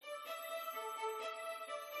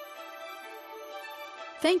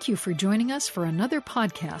Thank you for joining us for another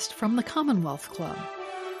podcast from the Commonwealth Club.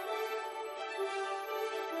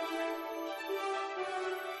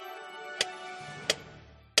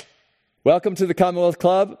 Welcome to the Commonwealth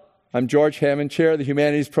Club. I'm George Hammond, Chair of the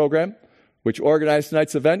Humanities Program, which organized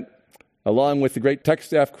tonight's event. Along with the great tech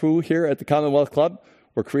staff crew here at the Commonwealth Club,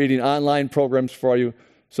 we're creating online programs for you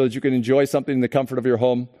so that you can enjoy something in the comfort of your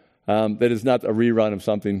home that is not a rerun of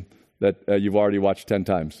something that you've already watched 10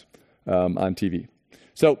 times on TV.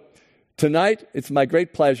 So tonight, it's my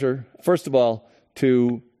great pleasure, first of all,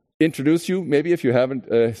 to introduce you, maybe if you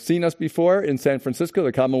haven't seen us before, in San Francisco,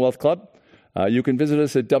 the Commonwealth Club. You can visit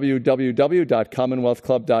us at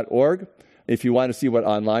www.commonwealthclub.org. If you want to see what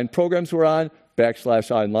online programs we're on,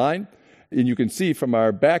 /online. And you can see from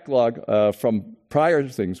our backlog from prior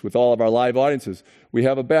things with all of our live audiences, we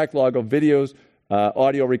have a backlog of videos,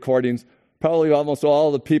 audio recordings, probably almost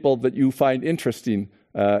all the people that you find interesting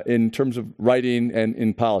in terms of writing and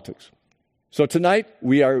in politics. So tonight,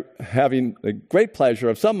 we are having the great pleasure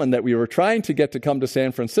of someone that we were trying to get to come to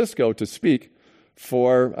San Francisco to speak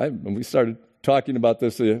we started talking about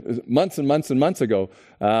this months and months and months ago.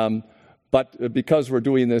 But because we're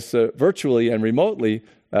doing this virtually and remotely,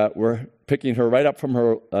 we're picking her right up from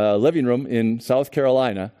her living room in South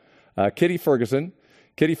Carolina, Kitty Ferguson.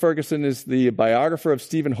 Kitty Ferguson is the biographer of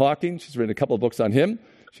Stephen Hawking. She's written a couple of books on him.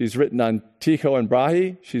 She's written on Tycho and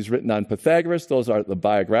Brahe. She's written on Pythagoras. Those are the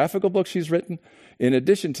biographical books she's written. In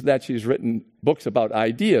addition to that, she's written books about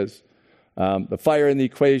ideas, The Fire and the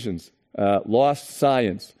Equations, Lost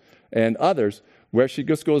Science, and others, where she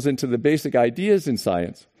just goes into the basic ideas in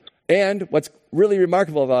science. And what's really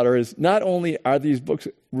remarkable about her is not only are these books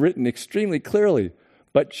written extremely clearly,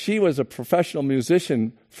 but she was a professional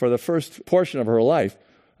musician for the first portion of her life.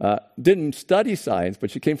 Didn't study science, but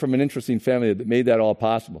she came from an interesting family that made that all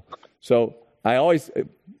possible. So I always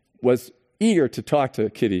was eager to talk to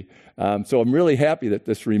Kitty. So I'm really happy that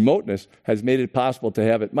this remoteness has made it possible to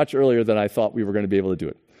have it much earlier than I thought we were going to be able to do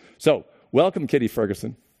it. So welcome, Kitty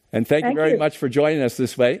Ferguson. And thank you very much for joining us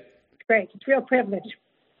this way. Great. It's a real privilege.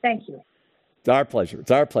 Thank you. It's our pleasure. It's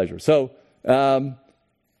our pleasure. So the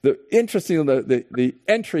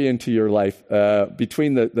entry into your life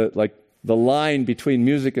between the line between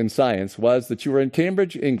music and science was that you were in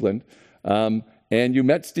Cambridge, England, and you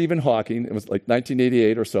met Stephen Hawking. It was like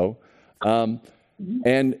 1988 or so.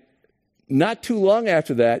 And not too long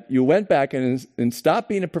after that, you went back and stopped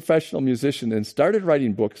being a professional musician and started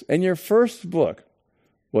writing books. And your first book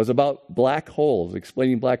was about black holes,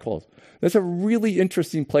 explaining black holes. That's a really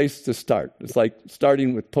interesting place to start. It's like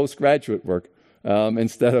starting with postgraduate work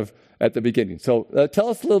instead of at the beginning. So tell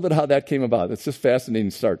us a little bit how that came about. It's just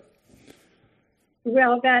fascinating to start.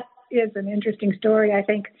 Well, that is an interesting story, I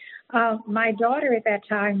think. My daughter at that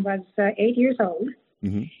time was 8 years old,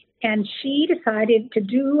 and she decided to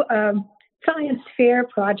do a science fair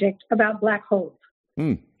project about black holes.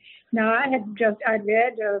 Now, I'd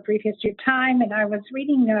read A Brief History of Time, and I was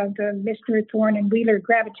reading the Mr. Thorne and Wheeler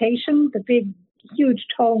Gravitation, the big, huge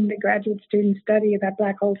tome that graduate students study about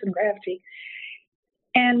black holes and gravity.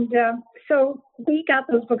 And so we got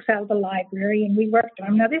those books out of the library, and we worked on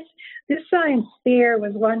them. Now, this science fair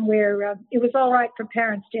was one where it was all right for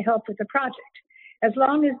parents to help with the project, as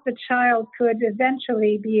long as the child could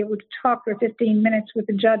eventually be able to talk for 15 minutes with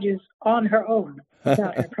the judges on her own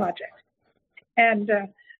about her project. And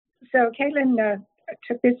so Caitlin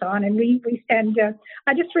took this on, and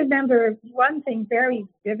I just remember one thing very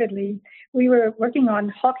vividly. We were working on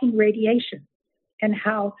Hawking radiation and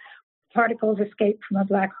how particles escape from a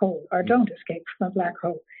black hole or don't escape from a black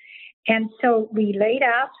hole. And so we laid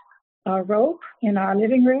out a rope in our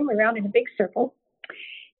living room around in a big circle,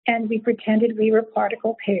 and we pretended we were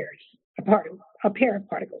particle pairs, a pair of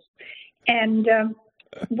particles. And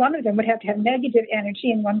one of them would have to have negative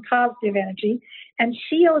energy and one positive energy. And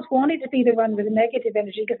she always wanted to be the one with the negative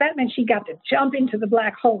energy because that meant she got to jump into the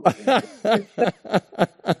black hole.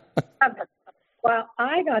 While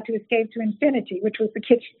I got to escape to infinity, which was the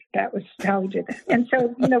kitchen. That was how we did that. And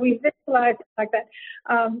so, we visualized it like that.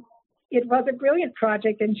 It was a brilliant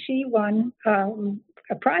project, and she won a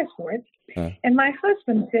prize for it. And my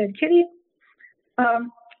husband said, Kitty,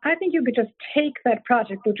 I think you could just take that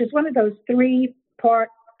project, which is one of those 3-part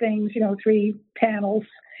things, 3 panels.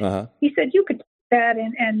 He said, you could take that,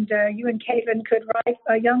 and you and Caitlin could write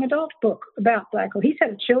a young adult book about black holes. He said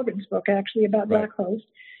a children's book, actually, about black holes.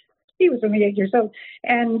 He was only 8 years old.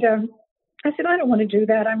 And I said, I don't want to do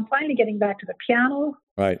that. I'm finally getting back to the piano.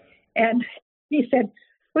 Right. And he said,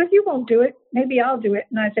 well, if you won't do it, maybe I'll do it.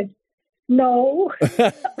 And I said, no,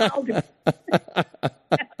 I'll do it. That's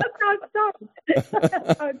how it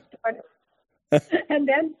started. And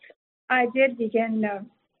then I did begin.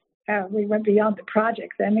 We went beyond the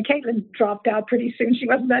project then. And Caitlin dropped out pretty soon. She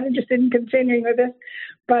wasn't that interested in continuing with this,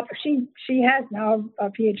 but she has now a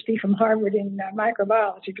PhD from Harvard in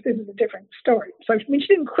microbiology. But this is a different story. So I mean, she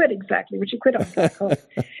didn't quit exactly, but she quit on black holes.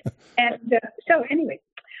 And so anyway,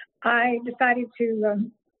 I decided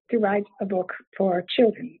to write a book for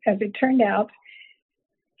children. As it turned out,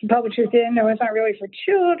 the publishers didn't know it's not really for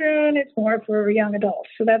children, it's more for young adults.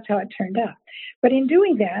 So that's how it turned out. But in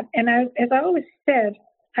doing that, and as I always said,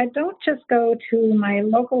 I don't just go to my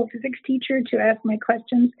local physics teacher to ask my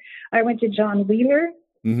questions. I went to John Wheeler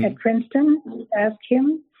at Princeton to ask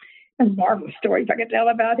him. A marvelous stories I could tell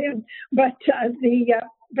about him. But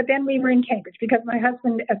then we were in Cambridge because my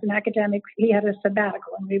husband, as an academic, he had a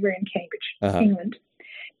sabbatical, and we were in Cambridge, England.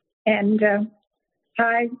 And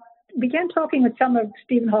I began talking with some of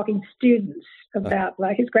Stephen Hawking's students about,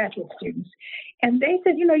 like, his graduate students. And they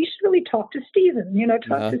said, you should really talk to Stephen,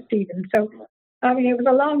 talk to Stephen. So, I mean, it was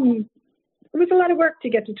a lot of work to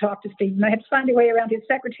get to talk to Stephen. I had to find a way around his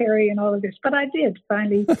secretary and all of this, but I did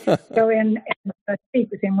finally go in and speak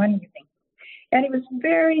with him one evening. And it was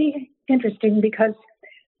very interesting because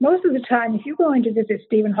most of the time, if you go in to visit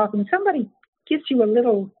Stephen Hawking, somebody gives you a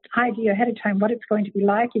little idea ahead of time what it's going to be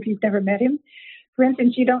like if you've never met him. For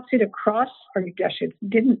instance, you don't sit across, or you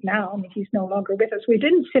didn't now, I mean, he's no longer with us. We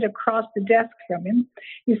didn't sit across the desk from him.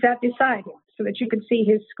 You sat beside him so that you could see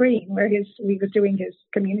his screen where he was doing his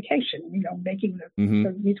communication, making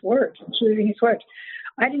these words, choosing his words.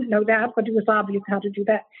 I didn't know that, but it was obvious how to do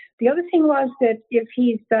that. The other thing was that if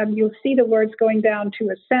you'll see the words going down to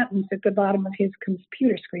a sentence at the bottom of his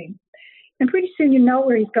computer screen. And pretty soon you know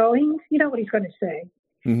where he's going, you know what he's going to say.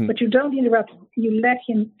 But you don't interrupt him. You let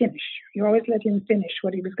him finish. You always let him finish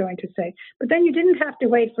what he was going to say. But then you didn't have to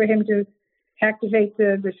wait for him to activate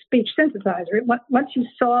the speech synthesizer. Once you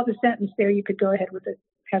saw the sentence there, you could go ahead with it,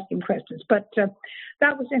 asking questions. But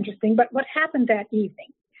that was interesting. But what happened that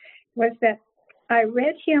evening was that I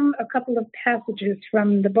read him a couple of passages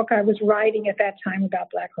from the book I was writing at that time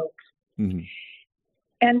about black holes.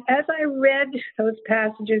 And as I read those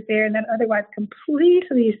passages there in that otherwise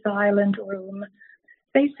completely silent room,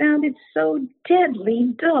 they sounded so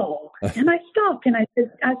deadly dull. And I stopped and I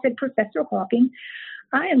said, Professor Hawking,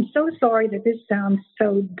 I am so sorry that this sounds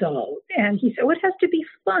so dull. And he said, well, it has to be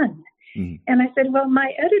fun. And I said, well,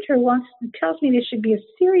 my editor tells me this should be a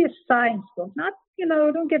serious science book, not,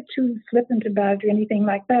 don't get too flippant about it or anything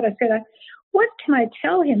like that. I said, what can I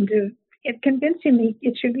tell him to convince him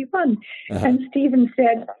it should be fun? And Stephen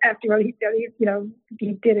said, after all, he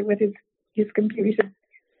did it with his computer, he said,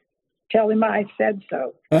 tell him I said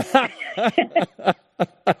so.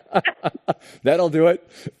 That'll do it.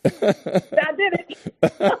 That did it.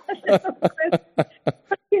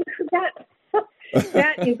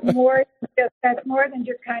 That is that's more than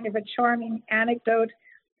just kind of a charming anecdote,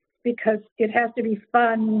 because it has to be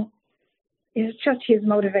fun. It's just his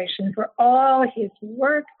motivation for all his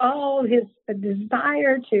work, all his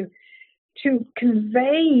desire to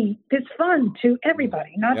convey this fun to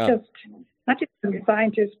everybody, not just to the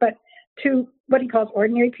scientists, but to what he calls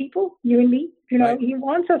ordinary people, you and me. Right. He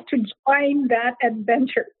wants us to join that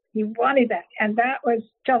adventure. He wanted that. And that was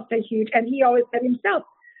just a huge, and he always said himself,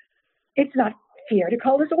 it's not fair to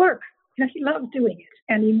call this work. He loved doing it.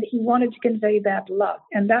 And he wanted to convey that love.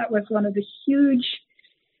 And that was one of the huge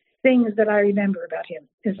things that I remember about him,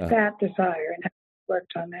 is that desire, and how he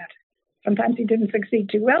worked on that. Sometimes he didn't succeed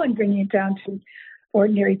too well in bringing it down to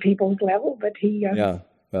ordinary people's level, but he, yes.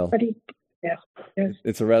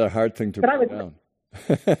 It's a rather hard thing to bring down.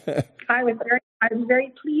 I was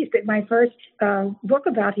very pleased that my first book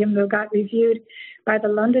about him, though, got reviewed by the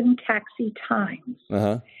London Taxi Times.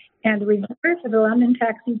 And the reviewer for the London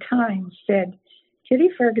Taxi Times said, Kitty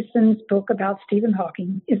Ferguson's book about Stephen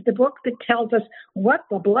Hawking is the book that tells us what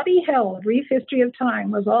the bloody hell a brief history of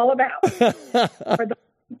time was all about.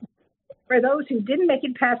 for those who didn't make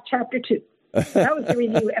it past chapter 2. That was the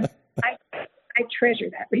review. And I treasure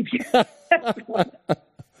that review.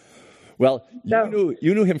 Well,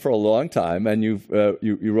 you knew him for a long time, and you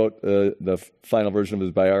wrote the final version of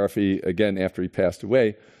his biography again after he passed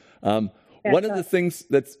away. One of the things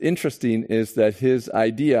that's interesting is that his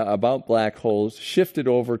idea about black holes shifted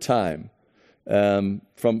over time, from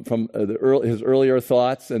his earlier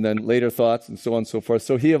thoughts and then later thoughts and so on and so forth.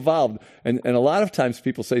 So he evolved, and a lot of times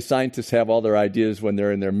people say scientists have all their ideas when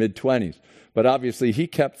they're in their mid-20s. But obviously, he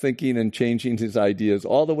kept thinking and changing his ideas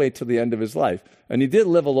all the way to the end of his life. And he did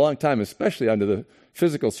live a long time, especially under the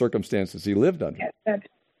physical circumstances he lived under. Yes,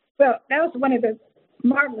 that was one of the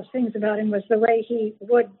marvelous things about him was the way he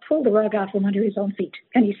would pull the rug out from under his own feet.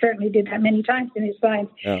 And he certainly did that many times in his science.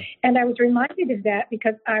 Yeah. And I was reminded of that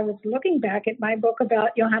because I was looking back at my book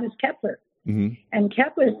about Johannes Kepler. Mm-hmm. And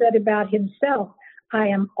Kepler said about himself, I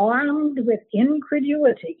am armed with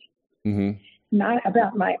incredulity. Mm-hmm. Not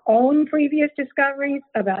about my own previous discoveries,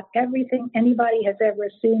 about everything anybody has ever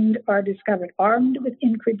seen or discovered, armed with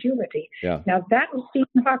incredulity. Yeah. Now, that was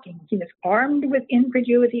Stephen Hawking. He was armed with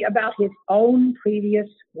incredulity about his own previous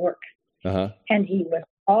work. Uh-huh. And he was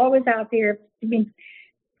always out there. I mean,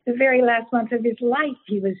 the very last months of his life,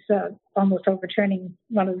 he was almost overturning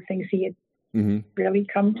one of the things he had really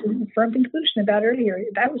come to a firm conclusion about earlier.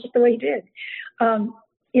 That was just the way he did.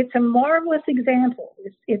 It's a marvelous example.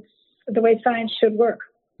 It's the way science should work,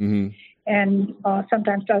 and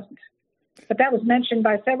sometimes doesn't. But that was mentioned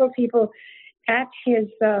by several people at his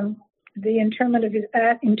the interment of his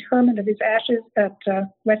ashes at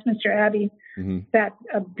Westminster Abbey. Mm-hmm. That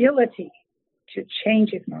ability to change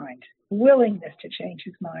his mind, willingness to change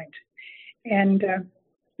his mind, and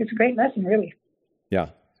it's a great lesson, really. Yeah,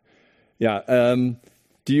 yeah.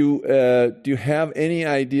 Do you have any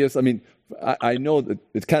ideas? I mean, I know that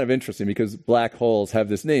it's kind of interesting because black holes have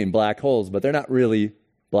this name, black holes, but they're not really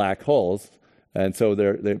black holes, and so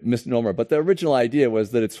they're misnomer. But the original idea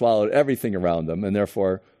was that it swallowed everything around them, and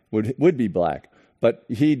therefore would be black. But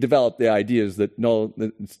he developed the ideas that no,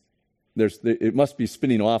 it must be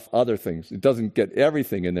spinning off other things. It doesn't get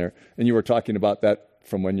everything in there. And you were talking about that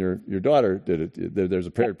from when your daughter did it. There's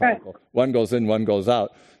a period particle. One goes in, one goes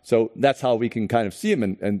out. So that's how we can kind of see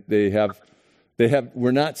them, and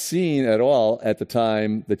were not seen at all at the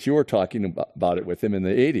time that you were talking about it with him in the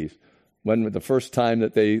 80s, when the first time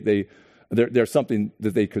that there's something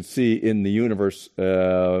that they could see in the universe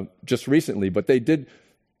just recently, but they did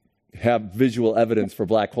have visual evidence for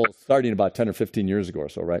black holes starting about 10 or 15 years ago or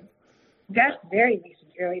so, right? That's very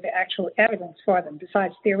recent, really, the actual evidence for them,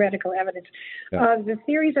 besides theoretical evidence. Yeah. The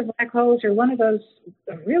theories of black holes are one of those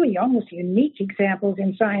really almost unique examples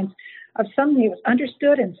in science of something that was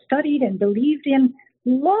understood and studied and believed in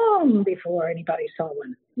long before anybody saw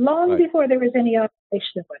one, long before there was any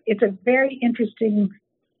observation of one. It's a very interesting,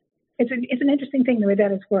 it's an interesting thing the way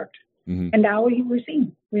that has worked. Mm-hmm. And now we're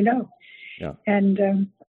seeing, we know. Yeah. And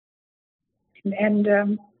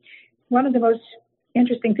one of the most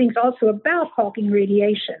interesting things also about Hawking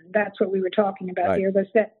radiation, that's what we were talking about here, was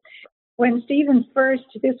that when Stephen first,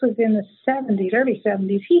 this was in the 70s, early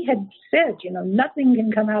 70s, he had said, nothing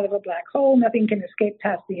can come out of a black hole, nothing can escape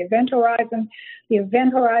past the event horizon. The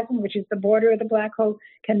event horizon, which is the border of the black hole,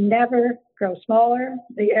 can never grow smaller.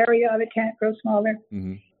 The area of it can't grow smaller.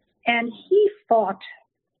 Mm-hmm. And he fought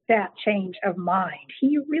that change of mind.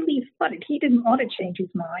 He really fought it. He didn't want to change his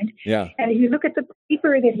mind. Yeah. And if you look at the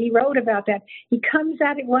paper that he wrote about that, he comes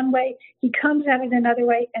at it one way, he comes at it another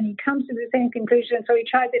way, and he comes to the same conclusion. So he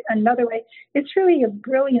tried it another way. It's really a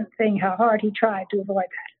brilliant thing how hard he tried to avoid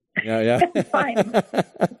that. Yeah. Fine.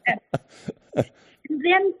 And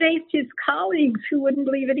then faced his colleagues who wouldn't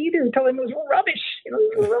believe it either, told him it was rubbish. It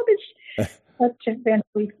was rubbish. But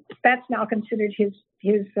eventually, that's now considered his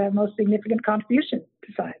most signignificant contribution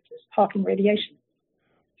to science, is Hawking radiation.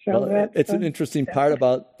 So well, it's an interesting part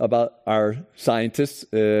about our scientists.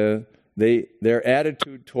 Their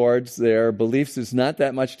attitude towards their beliefs is not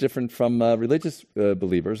that much different from religious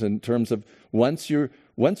believers in terms of once you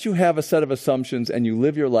have a set of assumptions and you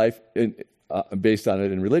live your life based on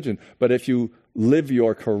it in religion, but if you live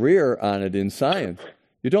your career on it in science,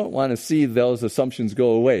 you don't want to see those assumptions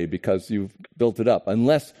go away because you've built it up,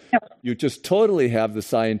 unless you just totally have the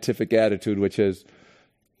scientific attitude, which is,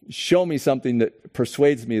 show me something that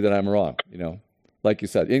persuades me that I'm wrong, like you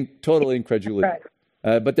said, total incredulity.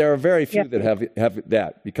 Right. But there are very few that have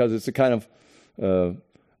that, because it's a kind of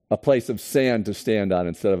a place of sand to stand on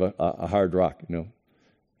instead of a hard rock,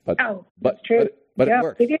 But, that's true. But it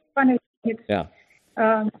works. It is funny. Who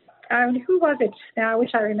was it? Now, I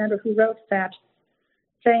wish I remember who wrote that,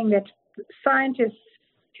 saying that scientists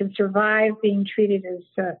can survive being treated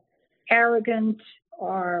as arrogant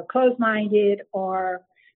or closed-minded or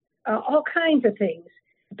all kinds of things.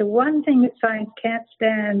 The one thing that science can't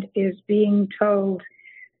stand is being told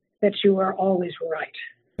that you are always right.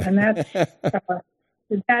 And that's,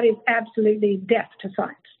 that is absolutely death to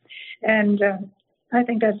science. And I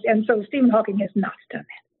think and so Stephen Hawking has not done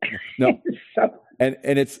that. No. And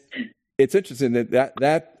it's interesting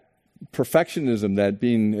that perfectionism, that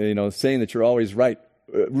being, saying that you're always right,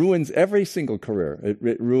 ruins every single career.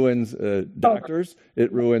 It ruins doctors,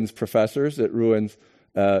 it ruins professors, it ruins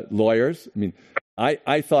lawyers. I mean,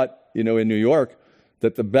 I thought, in New York,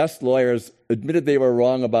 that the best lawyers admitted they were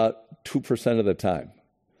wrong about 2% of the time.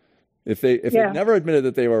 If they never admitted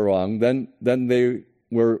that they were wrong, then they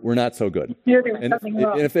were not so good. There was something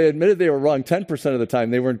wrong. And if they admitted they were wrong 10% of the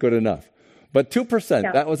time, they weren't good enough. But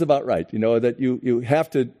 2%, that was about right. That you have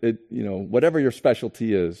to, whatever your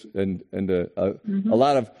specialty is, and a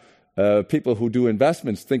lot of people who do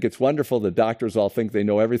investments think it's wonderful that doctors all think they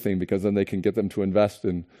know everything, because then they can get them to invest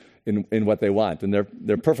in what they want, and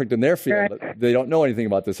they're perfect in their field, but they don't know anything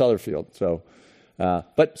about this other field. So,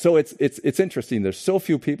 so it's interesting. There's so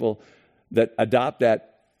few people that adopt that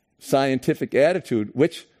scientific attitude,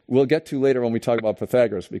 which we'll get to later when we talk about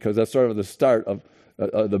Pythagoras, because that's sort of the start of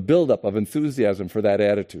the buildup of enthusiasm for that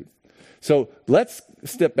attitude. So let's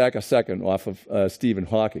step back a second off of Stephen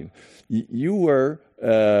Hawking. You were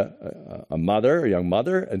a young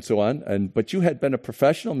mother, and so on, but you had been a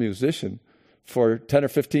professional musician for 10 or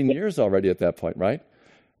 15 years already at that point, right?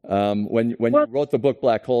 When you wrote the book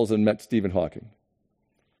Black Holes and met Stephen Hawking.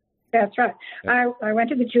 That's right. Yeah. I went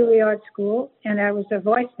to the Juilliard School, and I was a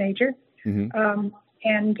voice major.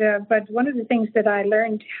 But one of the things that I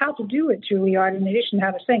learned how to do at Juilliard, in addition to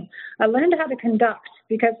how to sing, I learned how to conduct,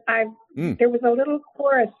 because there was a little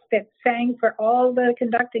chorus that sang for all the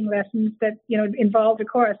conducting lessons that involved a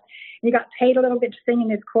chorus. And you got paid a little bit to sing in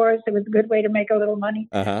this chorus. It was a good way to make a little money.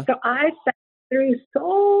 So I sang through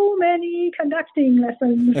so many conducting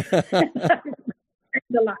lessons.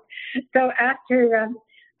 A lot. So after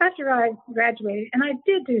I graduated, and I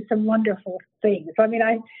did do some wonderful things. I mean,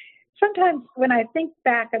 sometimes when I think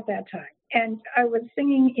back at that time, and I was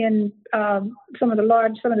singing in some of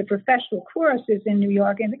the professional choruses in New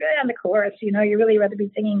York, and the chorus, you really rather be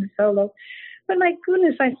singing the solo. But my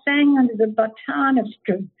goodness, I sang under the baton of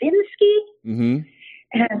Stravinsky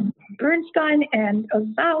and Bernstein and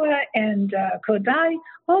Ozawa and Kodai,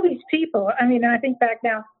 all these people. I mean, I think back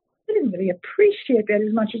now, I didn't really appreciate that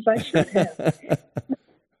as much as I should have.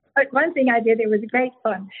 But one thing I did, it was great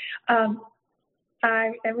fun.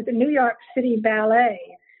 It was a New York City ballet.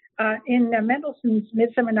 In Mendelssohn's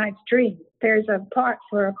Midsummer Night's Dream, there's a part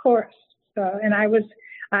for a chorus. And I was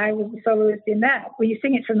the soloist in that, where you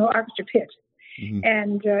sing it from the orchestra pit.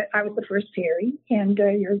 And I was the first Perry, and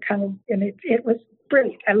it was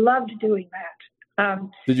brilliant. I loved doing that.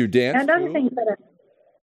 Did you dance? And other things that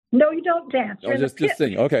no, you don't dance. Oh, just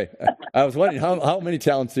sing. Okay. I was wondering, how many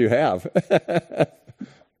talents do you have?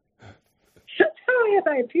 Yes,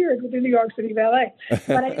 I appeared with the New York City Ballet,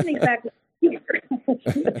 but I didn't exactly appear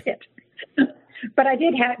in the pit. But I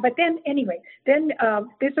did have. But then, anyway,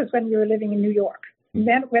 this was when we were living in New York. And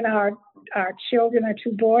then, when our children, our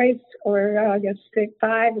two boys, were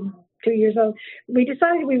 5 and 2 years old, we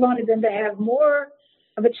decided we wanted them to have more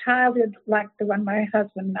of a childhood like the one my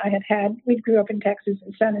husband and I had had. We grew up in Texas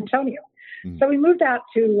in San Antonio. So we moved out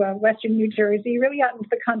to western New Jersey, really out into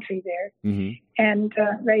the country there, and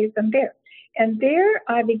raised them there. And there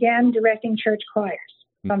I began directing church choirs,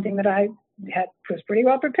 something that I was pretty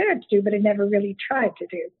well prepared to do, but I never really tried to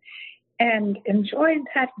do, and enjoyed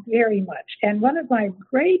that very much. And one of my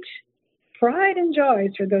great pride and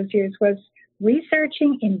joys for those years was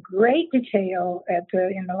researching in great detail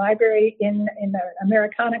in the library, in the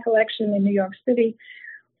Americana collection in New York City,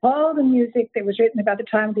 all the music that was written about the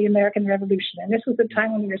time of the American Revolution. And this was the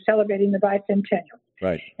time when we were celebrating the bicentennial.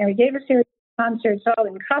 Right. And we gave a series concerts, all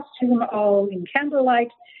in costume, all in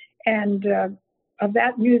candlelight, and of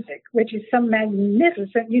that music, which is some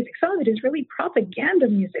magnificent music. Some of it is really propaganda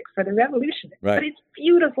music for the revolution, but it's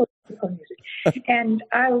beautiful music. And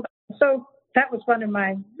so that was one of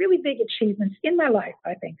my really big achievements in my life,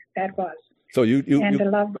 I think, that was. So you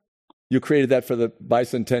created that for the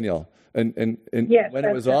bicentennial. And yes, when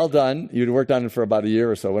it was all done, you'd worked on it for about a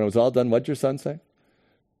year or so. When it was all done, what did your son say?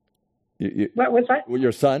 What was that?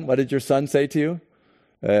 Your son? What did your son say to you?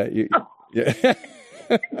 Yeah.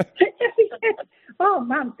 Oh,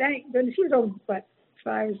 Mom, thank goodness. He was only, 5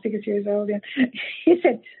 or 6 years old. And he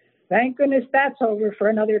said, thank goodness that's over for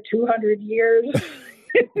another 200 years.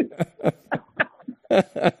 He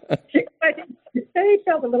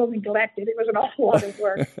felt a little neglected. It was an awful lot of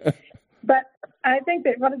work. But I think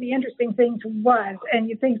that one of the interesting things was, and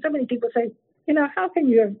you think so many people say, how can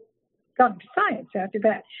you have gone to science after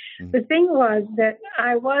that? The thing was that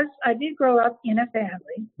I did grow up in a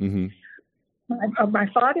family. My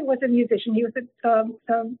father was a musician. He was a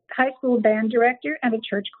high school band director and a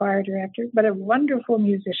church choir director, but a wonderful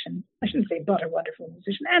musician. I shouldn't say but a wonderful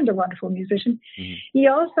musician, and a wonderful musician. He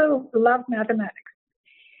also loved mathematics.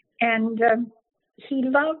 And he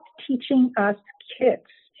loved teaching us kids.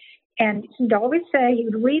 And he'd always say, he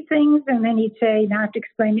would read things, and then he'd say, now I have to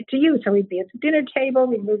explain it to you. So we'd be at the dinner table,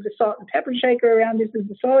 we'd move the salt and pepper shaker around. This is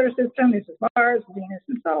the solar system, this is Mars, Venus,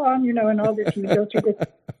 and so on, and all this. He would go through this.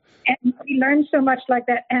 And we learned so much like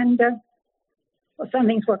that. And well, some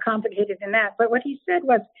things were complicated than that. But what he said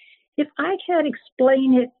was, if I can't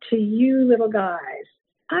explain it to you little guys,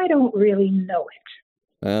 I don't really know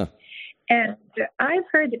it. Yeah. And I've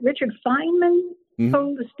heard that Richard Feynman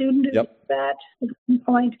told a student that at one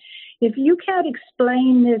point, if you can't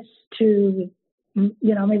explain this to,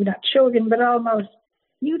 maybe not children, but almost,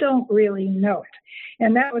 you don't really know it.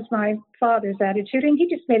 And that was my father's attitude. And he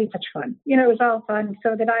just made it such fun. It was all fun.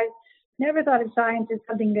 So that I never thought of science as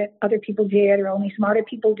something that other people did or only smarter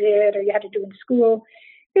people did or you had to do in school.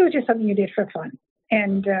 It was just something you did for fun.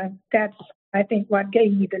 And that's, I think, what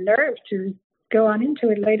gave me the nerve to go on into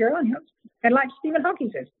it later on. And like Stephen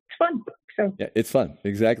Hawking says, it's fun. So yeah, it's fun.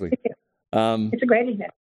 Exactly. It's a great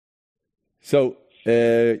event. So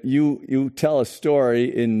you tell a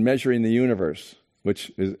story in Measuring the Universe,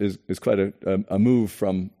 which is quite a move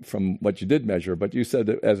from what you did measure. But you said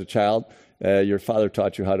that as a child, your father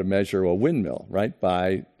taught you how to measure a windmill, right?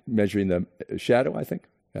 By measuring the shadow, I think.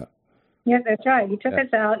 Yeah. Yeah, that's right. He took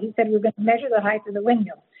us out. He said we were going to measure the height of the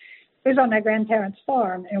windmill. It was on my grandparents'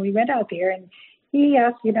 farm, and we went out there, and he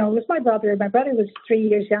asked, it was my brother. My brother was 3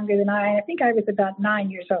 years younger than I. I think I was about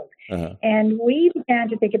 9 years old. Uh-huh. And we began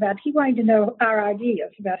to think about, he wanted to know our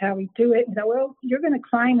ideas about how we do it. And so, well, you're going to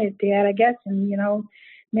climb it, Dad, I guess, and,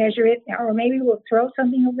 measure it. Or maybe we'll throw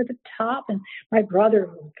something over the top. And my brother,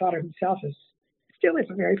 who thought of himself as still is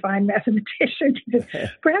a very fine mathematician,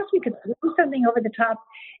 perhaps we could throw something over the top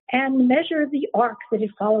and measure the arc that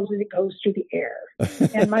it follows as it goes through the air.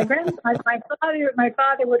 And my father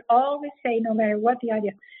would always say, no matter what the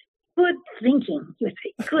idea, good thinking. He would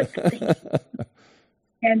say, good thinking.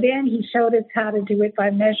 And then he showed us how to do it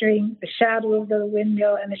by measuring the shadow of the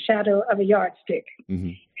windmill and the shadow of a yardstick,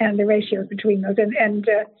 and the ratios between those. And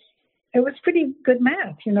it was pretty good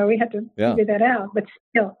math. We had to figure that out. But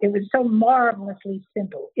still, it was so marvelously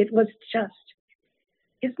simple. It was just,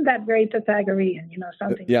 isn't that very Pythagorean,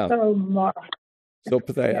 something so marvelous. So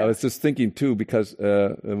I was just thinking, too, because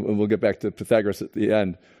we'll get back to Pythagoras at the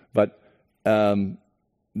end, but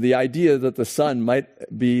the idea that the sun might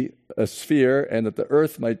be a sphere and that the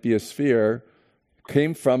earth might be a sphere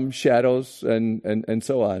came from shadows and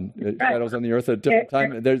so on. Right. Shadows on the earth at a different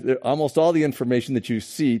time. There's almost all the information that you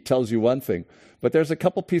see tells you one thing, but there's a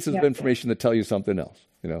couple pieces of information that tell you something else,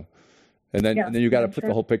 and then you got to put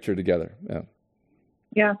the whole picture together. Yeah.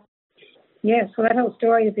 Yeah. Yeah, so that whole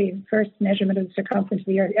story of the first measurement of the circumference of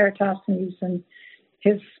the earth, Eratosthenes, and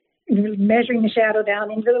his measuring the shadow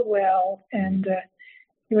down into the well, and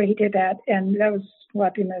the way he did that, and that was,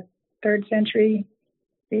 in the 3rd century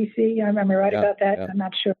BC? I remember right about that. Yeah. I'm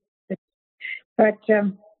not sure. But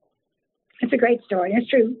it's a great story. It's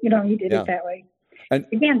true. He did it that way. And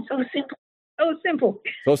again, so simple. So simple.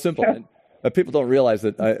 So simple. And people don't realize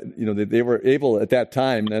that, they were able at that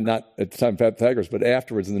time, and not at the time of Pythagoras, but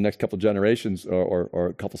afterwards in the next couple of generations or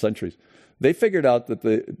a couple centuries, they figured out that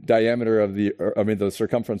the diameter of the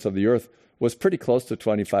circumference of the earth was pretty close to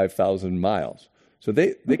 25,000 miles. So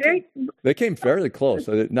they came fairly close.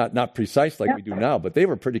 Not precise like we do now, but they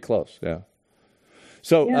were pretty close. Yeah.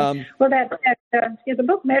 So the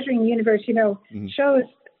book Measuring the Universe, shows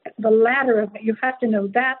the ladder of it. You have to know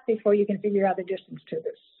that before you can figure out the distance to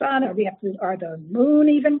the sun or the moon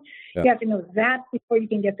even. Yeah. You have to know that before you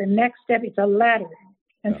can get the next step. It's a ladder.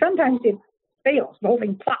 And sometimes it fails, the whole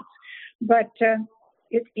thing plops. But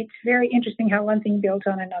it's very interesting how one thing builds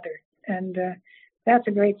on another. And that's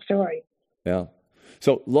a great story. Yeah.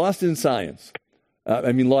 So lost in science.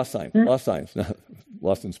 Lost science. Lost science.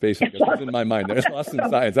 Lost in space. I guess. That's in my mind. There's lost in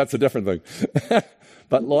science. That's a different thing.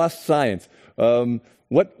 But lost science.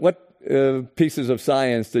 What pieces of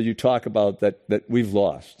science did you talk about that we've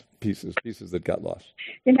lost? Pieces that got lost.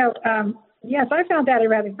 Yes, I found that a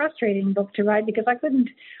rather frustrating book to write because I couldn't,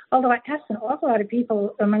 although I asked an awful lot of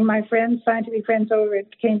people among my friends, scientific friends over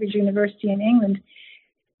at Cambridge University in England,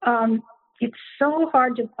 it's so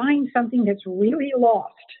hard to find something that's really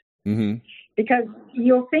lost. Mm-hmm. Because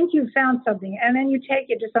you'll think you've found something, and then you take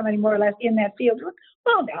it to somebody more or less in that field.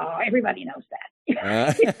 Oh, no, everybody knows that.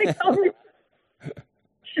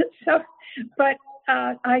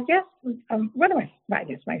 I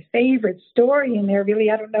guess my favorite story in there, really,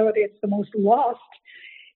 I don't know whether it's the most lost,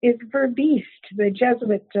 is Verbiest, the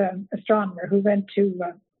Jesuit astronomer who went to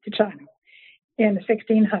China in the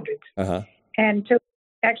 1600s and took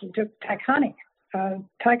Tychonic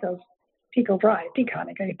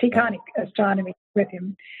astronomy with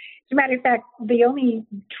him. As a matter of fact, the only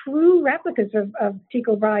true replicas of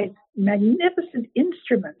Tycho Brahe's magnificent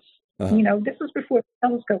instruments, this was before the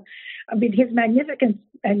telescope. His magnificent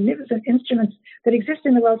instruments that exist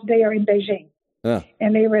in the world today are in Beijing. Yeah.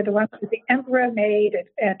 And they were the ones that the emperor made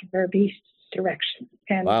at Verbiest's direction.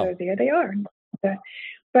 And there they are. But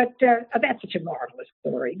that's such a marvelous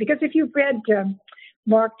story, because if you've read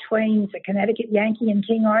Mark Twain's A Connecticut Yankee in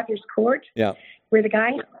King Arthur's Court, where the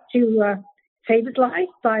guy had to save his life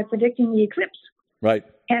by predicting the eclipse. Right.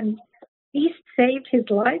 And he saved his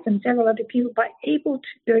life and several other people by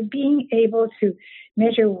being able to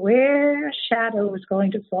measure where a shadow was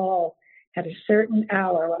going to fall at a certain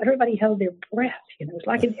hour. Well, everybody held their breath. It was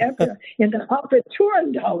like an emperor in the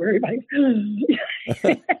auditorium. Everybody.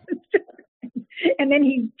 And then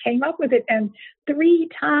he came up with it, and 3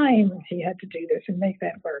 times he had to do this and make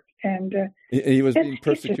that work. And he was being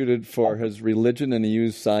persecuted for his religion, and he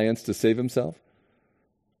used science to save himself.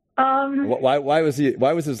 Why was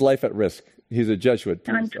his life at risk? He's a Jesuit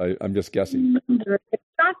priest. I'm just guessing.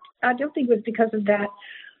 I don't think it was because of that.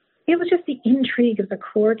 It was just the intrigue of the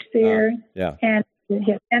court there, and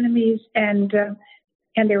his enemies, and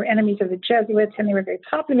they were enemies of the Jesuits, and they were very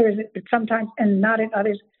popular sometimes, and not in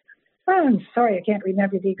others. Oh, I'm sorry, I can't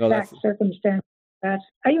remember the exact circumstance of that.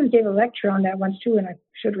 I even gave a lecture on that once too, and I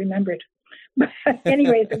should remember it. But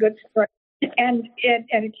anyway, it's a good story. And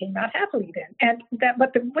it came out happily then.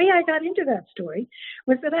 But the way I got into that story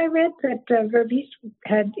was that I read that Verbiest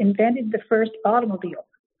had invented the first automobile.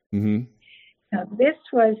 Mm-hmm. Now, this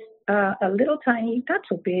was a little tiny, not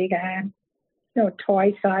so big,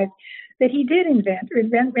 toy size, that he did invent. It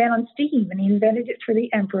ran on steam, and he invented it for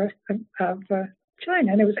the emperor of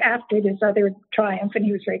China. And it was after this other triumph, and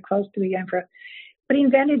he was very close to the emperor. But he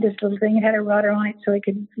invented this little thing. It had a rudder on it so he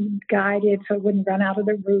could guide it so it wouldn't run out of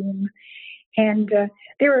the room. And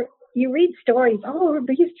you read stories,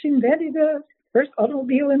 Verbiest invented the first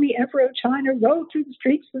automobile in the Emperor of China rode through the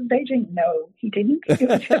streets of Beijing. No, he didn't. It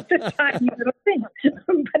was just a tiny little thing,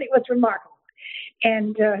 but it was remarkable.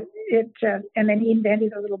 And and then he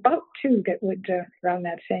invented a little boat too that would run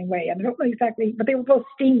that same way. I don't know exactly, but they were both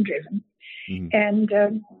steam driven, and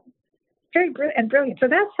very brilliant. So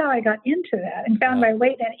that's how I got into that and found my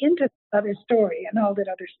way then into the other story and all that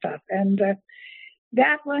other stuff. And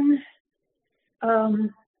that one.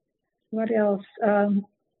 What else? The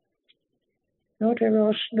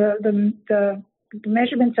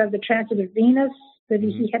measurements of the transit of Venus, that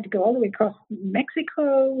he had to go all the way across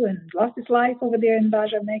Mexico and lost his life over there in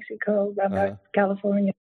Baja, Mexico,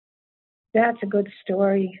 California. That's a good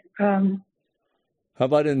story. How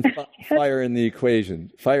about in Fire in the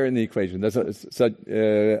Equation? Fire in the Equation. That's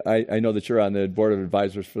I know that you're on the board of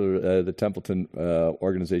advisors for the Templeton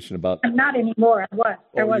organization. I'm not anymore. I was.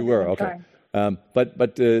 You were, okay.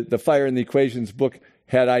 But the Fire in the Equations book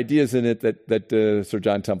had ideas in it that Sir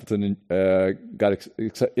John Templeton got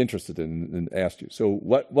interested in and asked you. So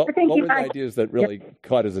what were the ideas that really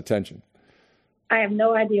caught his attention? I have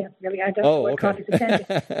no idea, really. I don't know what caught his attention.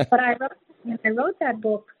 But I wrote that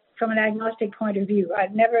book from an agnostic point of view. I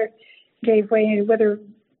never gave way whether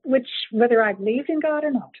I believed in God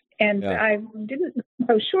or not. And I didn't know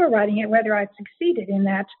so sure writing it whether I succeeded in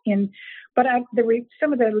that. But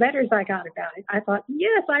some of the letters I got about it, I thought,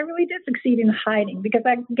 yes, I really did succeed in hiding, because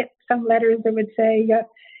I get some letters that would say,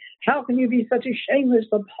 how can you be such a shameless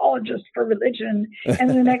apologist for religion? And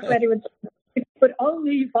then the next letter would say, if you would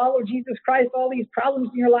only follow Jesus Christ, all these problems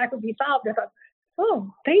in your life would be solved. I thought,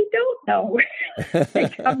 oh, they don't know. They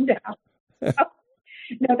come down.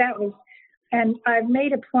 No, that was, and I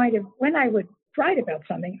made a point of when I would write about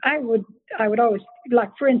something, I would always,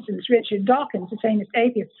 like, for instance, Richard Dawkins, the famous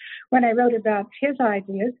atheist, when I wrote about his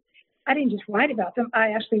ideas, I didn't just write about them.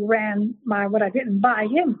 I actually ran what I'd written by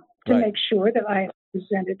him to make sure that I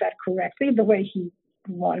presented that correctly, the way he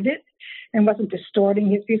wanted it, and wasn't distorting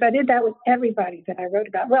his views. I did that with everybody that I wrote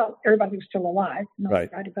about. Well, everybody was still alive. I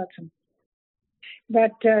write about them.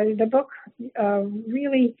 But the book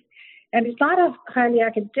really, and it's not a highly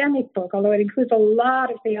academic book, although it includes a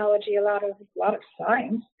lot of theology, a lot of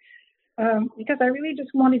science, because I really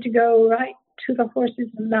just wanted to go right to the horse's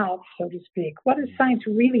mouth, so to speak. What does science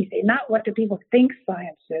really say? Not what do people think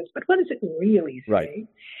science says, but what does it really say? Right.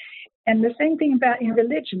 And the same thing about in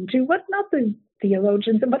religion too. Not the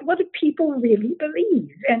theologians, but what do people really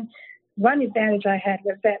believe? And one advantage I had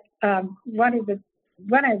was that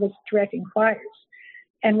when I was directing choirs,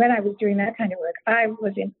 and when I was doing that kind of work, I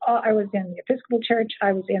was in the Episcopal Church,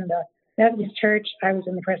 I was in the Methodist Church, I was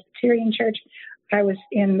in the Presbyterian Church, I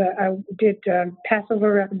did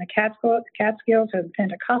Passover up in the Catskills, or the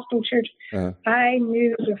Pentecostal Church. I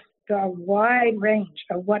knew the wide range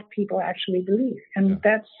of what people actually believe, and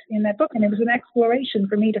that's in that book. And it was an exploration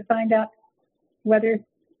for me to find out whether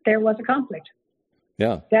there was a conflict.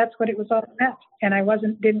 Yeah, that's what it was all about. And I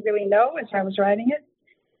didn't really know as I was writing it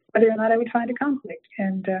whether or not I would find a conflict.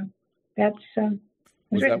 And That's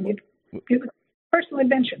Was written. that It was personal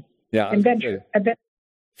invention. Yeah, Adventure.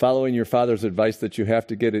 following your father's advice that you have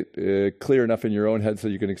to get it clear enough in your own head so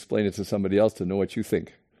you can explain it to somebody else to know what you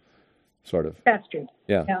think, sort of. That's true.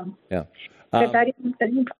 Yeah. But I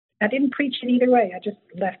didn't preach it either way. I just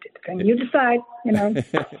left it. And you decide,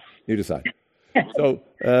 You decide. So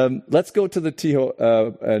let's go to the Tycho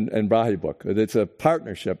and Brahe book. It's a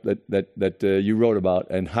partnership that you wrote about,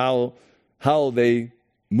 and how they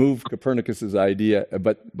moved Copernicus's idea,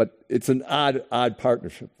 but it's an odd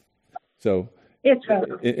partnership. So it's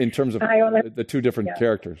in terms of the two different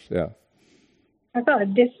characters, yeah. I thought a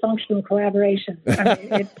dysfunctional collaboration. I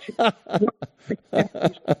mean,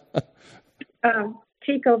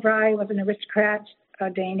 Tycho Brahe was an aristocrat,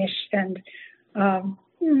 Danish, and at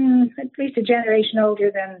least a generation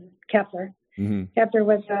older than Kepler. Mm-hmm. Kepler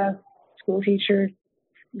was a school teacher,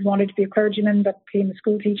 wanted to be a clergyman, but became a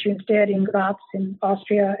school teacher instead in Graz in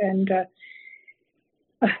Austria. And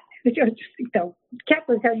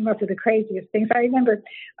Kepler came up with the craziest things. I remember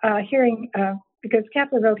hearing, because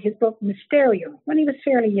Kepler wrote his book Mysterium when he was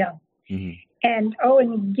fairly young. Mm-hmm. And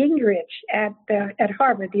Owen Gingerich at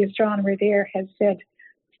Harvard, the astronomer there, has said,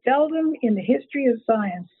 seldom in the history of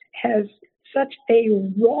science has such a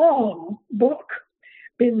wrong book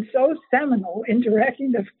been so seminal in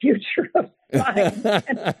directing the future of science.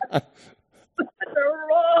 The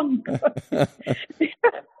wrong book.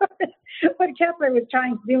 What Kepler was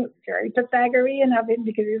trying to do was very Pythagorean of him,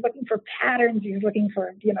 because he was looking for patterns. He was looking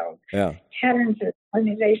for, patterns of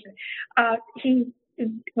organization.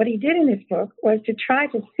 What he did in this book was to try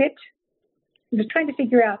to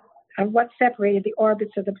figure out what separated the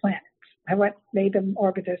orbits of the planets, and what made them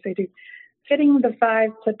orbit as they do, fitting the 5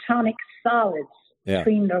 platonic solids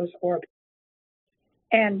between those orbits,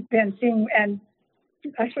 and then seeing, and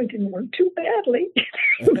actually didn't work too badly.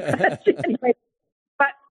 Anyway,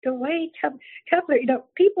 but the way Kepler,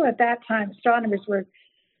 people at that time, astronomers, were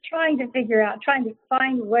trying to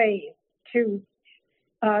find ways to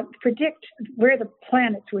predict where the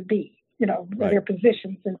planets would be, their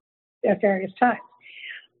positions at various times.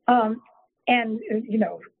 And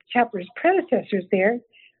Kepler's predecessors there,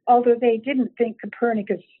 although they didn't think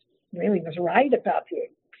Copernicus really was right about the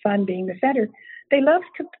sun being the center, they loved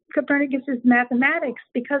Copernicus's mathematics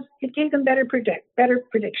because it gave them better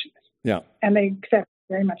predictions. Yeah. And they accepted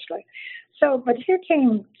very much like. So, but here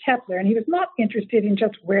came Kepler, and he was not interested in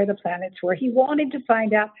just where the planets were. He wanted to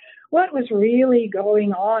find out what was really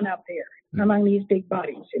going on up there among these big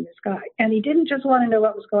bodies in the sky. And he didn't just want to know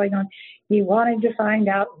what was going on. He wanted to find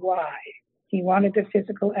out why. He wanted the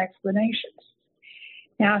physical explanations.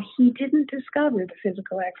 Now, he didn't discover the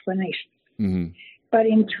physical explanations. Mm-hmm. But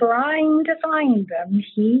in trying to find them,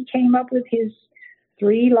 he came up with his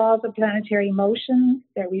 3 laws of planetary motion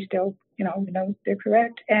that we still, know they're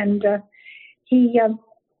correct. And the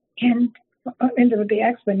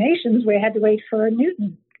explanations, we had to wait for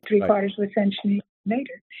Newton 3/4 of a century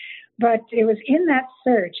later. But it was in that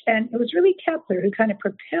search, and it was really Kepler who kind of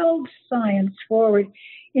propelled science forward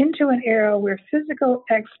into an era where physical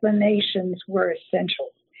explanations were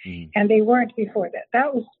essential. Mm-hmm. And they weren't before that.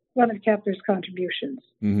 That was one of Kepler's contributions.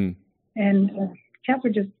 Mm-hmm. And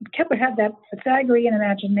Kepler had that Pythagorean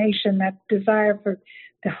imagination, that desire for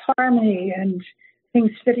the harmony and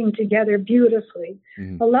things fitting together beautifully,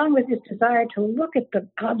 along with his desire to look at the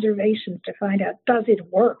observations to find out, does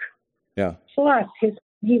it work? Yeah. Plus,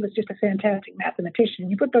 he was just a fantastic mathematician.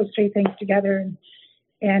 You put those 3 things together,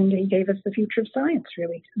 and he gave us the future of science,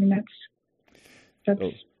 really. I mean, that's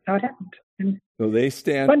how it happened. And so they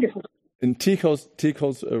stand... Wonderful. And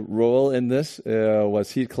Tycho's role in this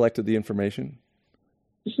was he collected the information?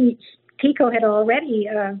 Tycho had already,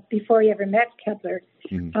 before he ever met Kepler,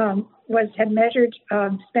 had measured,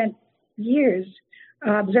 spent years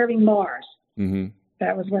observing Mars. Mm-hmm.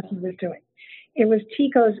 That was what he was doing. It was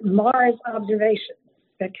Tycho's Mars observations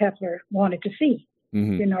that Kepler wanted to see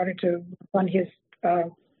in order to run his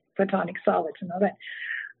platonic solids and all that.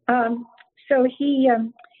 So he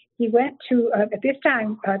went to, at this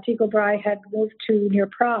time, Tycho Brahe had moved to near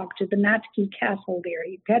Prague, to the Natke Castle there.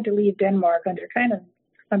 He had to leave Denmark under kind of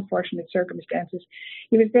unfortunate circumstances.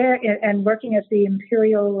 He was there and working as the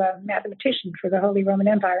imperial mathematician for the Holy Roman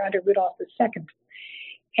Empire under Rudolf II.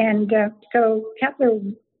 And so Kepler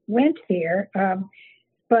went there,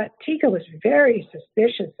 but Tycho was very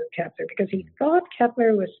suspicious of Kepler because he thought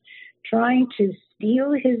Kepler was trying to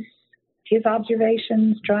steal his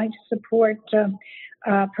observations, trying to support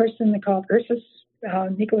a person called Ursus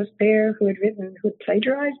Nicholas Baer, who had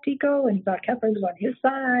plagiarized Tycho, and he thought Kepler was on his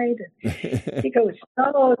side.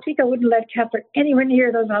 Tycho wouldn't let Kepler anywhere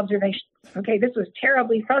near those observations. Okay, this was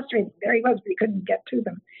terribly frustrating. There he was, but he couldn't get to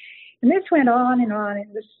them. And this went on and on. It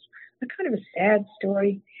was a kind of a sad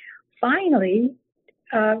story. Finally,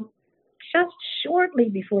 just shortly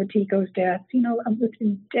before Tico's death,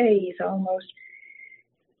 within days almost,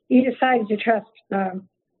 he decided to trust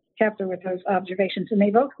Kepler with those observations. And they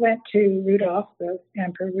both went to Rudolf, the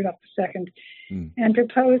Emperor Rudolf II, and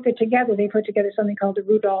proposed that together they put together something called the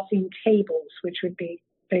Rudolphine Tables, which would be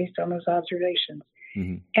based on those observations.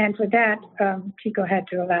 Mm-hmm. And for that, Tycho had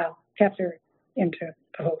to allow Kepler into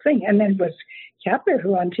the whole thing. And then it was Kepler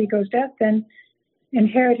who, on Tycho's death, then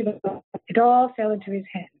inherited it all. It all fell into his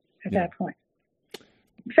hands at that point.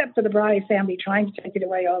 Except for the Brahe family trying to take it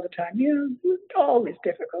away all the time. It was always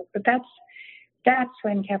difficult. But that's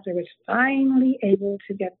when Kepler was finally able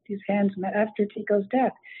to get his hands met after Tycho's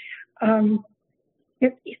death.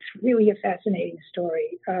 It's really a fascinating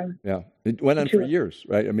story. It went on for years,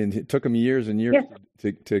 right? I mean, it took him years and years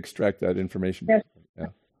to extract that information. Yes.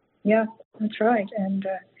 Yeah, that's right. And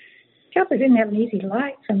Kepler didn't have an easy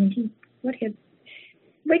life. I mean,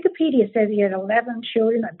 Wikipedia says he had 11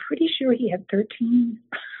 children. I'm pretty sure he had 13.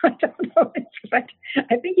 I don't know. I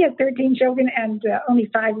think he had 13 children, and only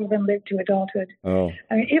 5 of them lived to adulthood. Oh.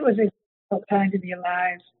 I mean, it was a difficult time to be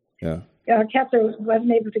alive. Yeah. Kepler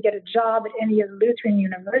wasn't able to get a job at any of the Lutheran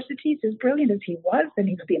universities. As brilliant as he was, and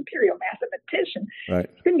he was the imperial mathematician. Right.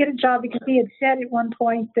 He couldn't get a job because he had said at one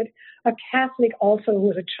point that a Catholic also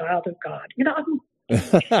was a child of God. Yes,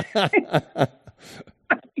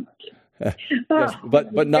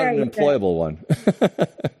 but not an employable one.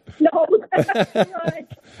 No, that's right.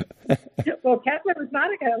 Well, Kepler was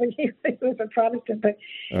not a Catholic. He was a Protestant, but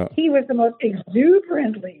he was the most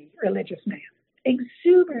exuberantly religious man.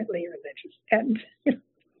 Exuberantly religious. And, he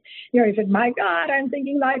said, "My God, I'm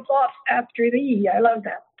thinking thy thoughts after thee." I love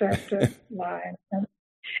that line. And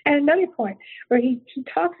another point where he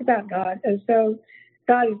talks about God as though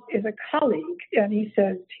God is a colleague, and he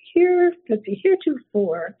says,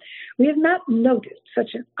 heretofore, we have not noticed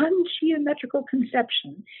such an ungeometrical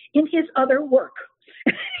conception in his other work.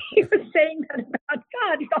 He was saying that about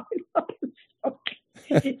God.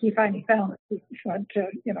 He finally found it.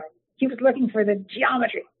 He was looking for the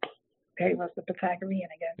geometry. There he was, the Pythagorean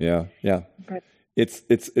again. Yeah. But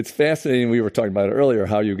it's fascinating. We were talking about it earlier,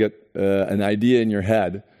 how you get an idea in your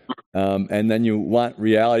head, and then you want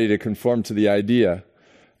reality to conform to the idea.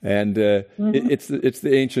 And it's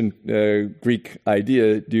the ancient Greek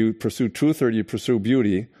idea: do you pursue truth or do you pursue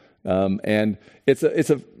beauty? And it's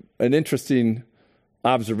an interesting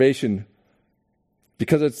observation,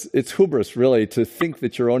 because it's hubris, really, to think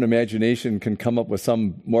that your own imagination can come up with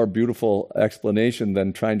some more beautiful explanation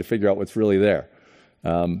than trying to figure out what's really there.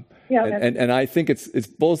 And I think it's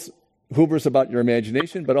both hubris about your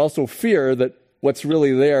imagination, but also fear that what's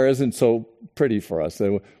really there isn't so pretty for us.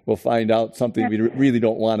 We'll find out something we really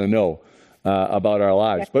don't want to know about our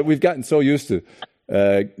lives. But we've gotten so used to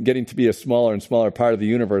getting to be a smaller and smaller part of the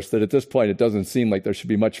universe that at this point it doesn't seem like there should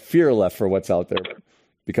be much fear left for what's out there,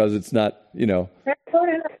 because it's not, you'd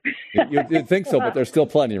think so, but there's still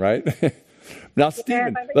plenty, right? Now,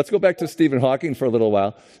 Stephen, let's go back to Stephen Hawking for a little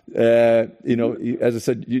while. As I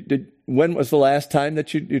said, when was the last time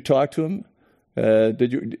that you talked to him?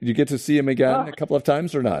 Did you get to see him again a couple of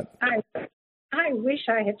times or not? I wish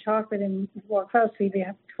I had talked with him more closely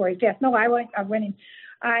before his death. No, I went in.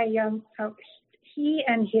 He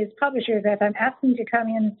and his publisher at that time asked me to come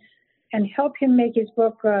in and help him make his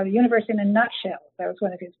book, The Universe in a Nutshell. That was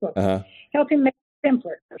one of his books. Uh-huh. Help him make it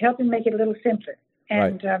simpler. Help him make it a little simpler.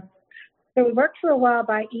 And so we worked for a while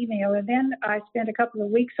by email, and then I spent a couple of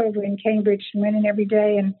weeks over in Cambridge and went in every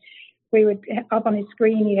day, and we would, up on his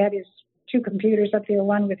screen, he had his 2 computers up there,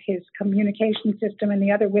 one with his communication system and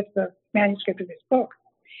the other with the manuscript of his book.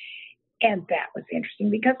 And that was interesting,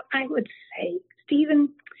 because I would say, Stephen,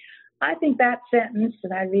 I think that sentence,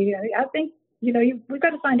 and I think, we've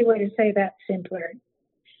got to find a way to say that simpler.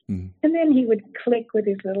 Mm-hmm. And then he would click with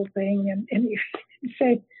his little thing and he would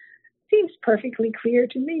say, "Seems perfectly clear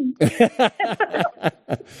to me."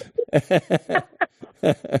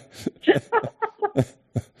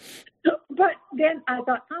 But then I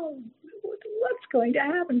thought, what's going to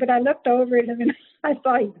happen? But I looked over at him and I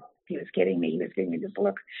thought he was kidding me. He was giving me this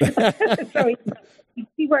look. So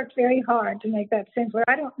he worked very hard to make that simpler.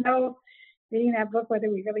 I don't know, reading that book, whether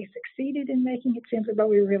we really succeeded in making it simpler, but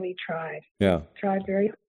we really tried. Yeah. Tried very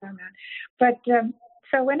hard on that. But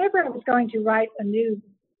so whenever I was going to write a new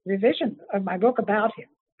revision of my book about him,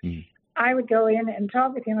 I would go in and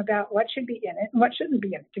talk with him about what should be in it and what shouldn't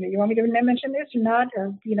be in it. Do you want me to mention this or not?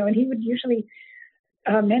 Or, and he would usually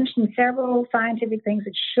mention several scientific things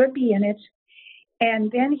that should be in it.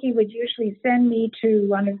 And then he would usually send me to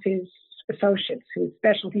one of his associates whose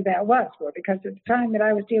specialty that was for, because at the time that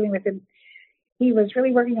I was dealing with him, he was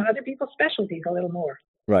really working on other people's specialties a little more.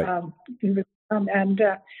 Right.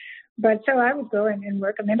 But so I would go in and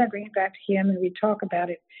work, and then I'd bring it back to him, and we'd talk about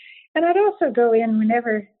it. And I'd also go in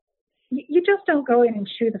whenever, you just don't go in and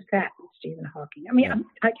chew the fat with Stephen Hawking. I mean,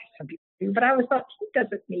 I guess some people do, but I always thought, he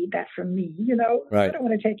doesn't need that from me, Right. I don't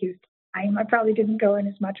want to take his time. I probably didn't go in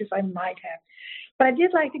as much as I might have. But I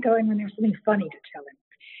did like to go in when there was something funny to tell him.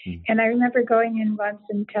 Mm. And I remember going in once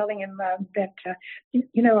and telling him that,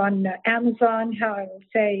 on Amazon, how I would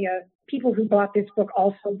say people who bought this book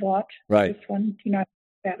also bought this one.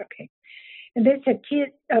 That okay. And they said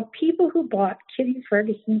people who bought Kitty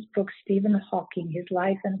Ferguson's book, Stephen Hawking, His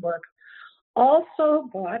Life and Work, also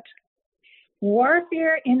bought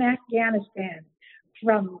Warfare in Afghanistan,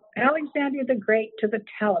 from Alexander the Great to the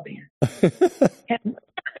Taliban. And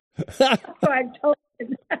so I told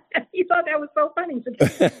him, he thought that was so funny.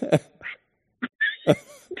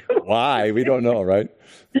 Why? We don't know, right?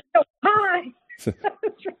 Why?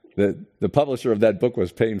 The publisher of that book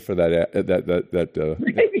was paying for that.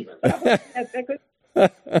 Maybe so.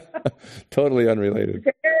 Totally unrelated.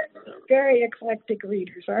 Very, very eclectic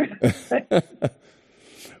readers, aren't they?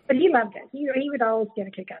 But he loved it. He would always get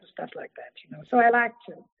a kick out of stuff like that, So I like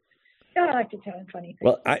to tell him funny things.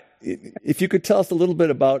 Well, if you could tell us a little bit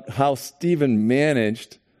about how Stephen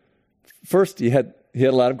managed. First, he had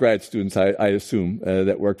a lot of grad students, I assume,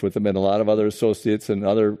 that worked with him, and a lot of other associates and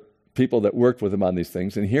other people that worked with him on these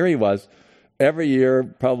things. And here he was, every year,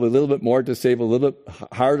 probably a little bit more disabled, a little bit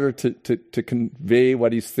harder to convey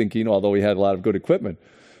what he's thinking, although he had a lot of good equipment.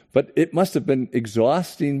 But it must have been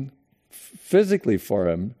exhausting physically for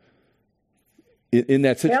him in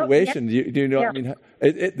that situation. Well, do you know? I mean,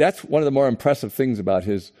 that's one of the more impressive things about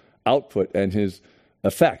his output and his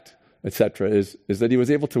effect, etc., is that he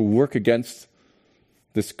was able to work against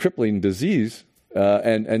this crippling disease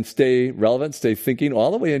and stay relevant, stay thinking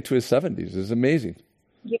all the way into his 70s. It's amazing.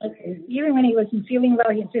 Yes, even when he wasn't feeling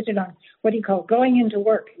well, he insisted on what he called going into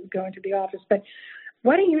work. He would go into the office. But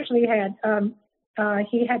what he usually had,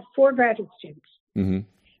 he had 4 graduate students,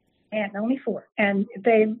 and only 4. And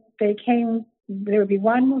they came. There would be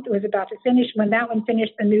one that was about to finish. When that one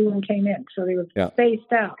finished, the new one came in. So they were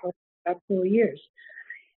spaced out over about 4 years.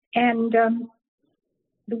 And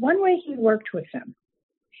the one way he worked with them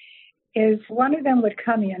is one of them would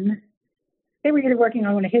come in. They were either working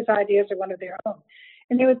on one of his ideas or one of their own.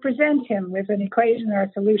 And they would present him with an equation or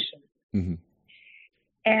a solution. Mm-hmm.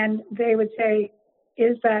 And they would say,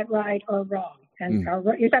 is that right or wrong? And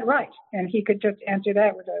is that right? And he could just answer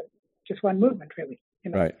that with just one movement, really.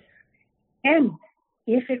 Right. And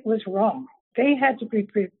if it was wrong, they had to be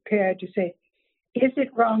prepared to say, is it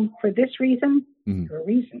wrong for this reason or a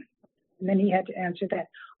reason? And then he had to answer that.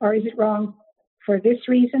 Or is it wrong for this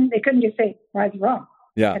reason? They couldn't just say, why is it wrong?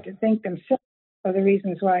 Yeah. They had to think themselves of the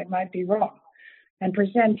reasons why it might be wrong and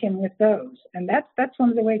present him with those. And that's one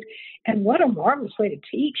of the ways. And what a marvelous way to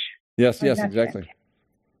teach. Yes, exactly.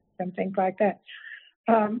 And things like that.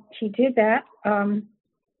 He did that.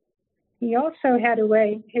 He also had a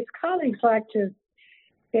way, his colleagues like to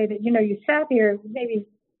say that, you sat here, maybe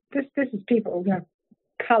this is people,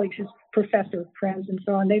 colleagues, his professor, friends, and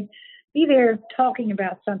so on. They'd be there talking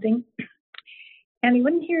about something, and he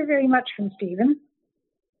wouldn't hear very much from Stephen.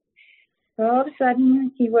 So all of a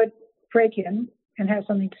sudden, he would break in and have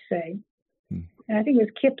something to say. And I think it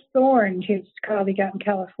was Kip Thorne, his colleague out in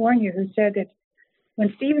California, who said that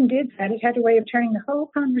when Stephen did that, it had a way of turning the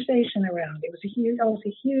whole conversation around. It was a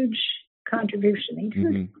huge contribution. He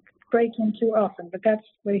didn't break in too often, but that's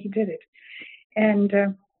the way he did it. And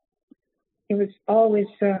it was always,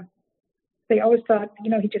 they always thought,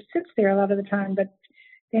 he just sits there a lot of the time, but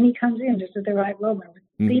then he comes in just at the right moment with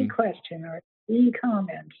the question or the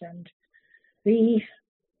comment and the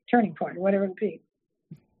turning point, or whatever it be.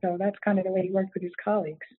 So that's kind of the way he worked with his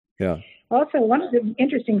colleagues. Yeah. Also, one of the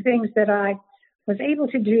interesting things that I was able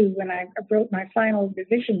to do when I wrote my final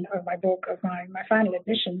revision of my book, of my final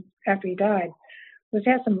edition after he died, was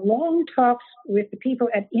have some long talks with the people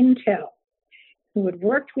at Intel who had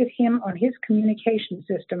worked with him on his communication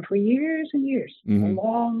system for years and years, a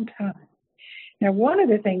long time. Now, one of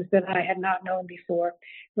the things that I had not known before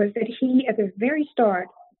was that he, at the very start,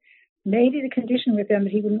 made it a condition with them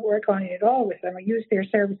that he wouldn't work on it at all with them or use their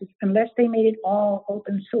services unless they made it all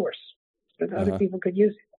open source so that other people could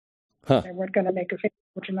use it. They weren't going to make a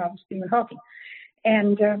fortune off of Stephen Hawking.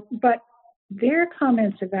 And but their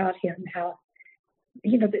comments about him, how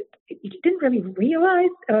that he didn't really realize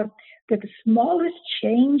that the smallest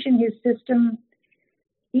change in his system,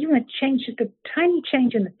 even the tiny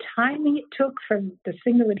change in the timing it took from the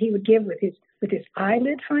signal that he would give with his with his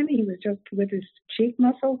eyelid finally. He was just with his cheek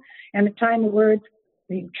muscle. And the time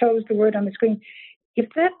he chose the word on the screen.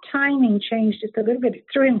 If that timing changed just a little bit, it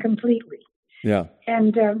threw him completely. Yeah.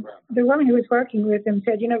 And the woman who was working with him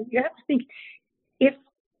said, you have to think, if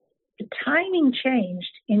the timing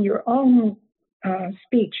changed in your own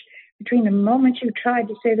speech between the moment you tried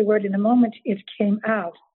to say the word and the moment it came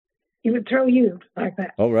out, it would throw you like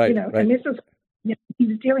that. Oh, right. Right. And this was he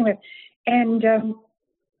was dealing with. And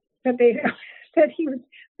but they said he was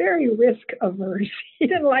very risk averse. He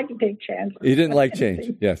didn't like to take chances. He didn't like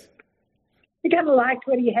change. Yes. He kind of liked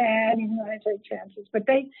what he had. He didn't want to take chances. But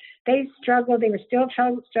they struggled. They were still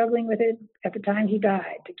struggling with it at the time he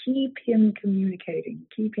died, to keep him communicating,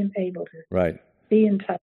 keep him able to be in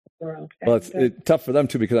touch with the world. Well, it's tough for them,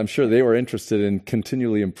 too, because I'm sure they were interested in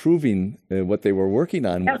continually improving what they were working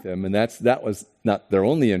on with him. And that was not their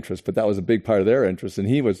only interest, but that was a big part of their interest. And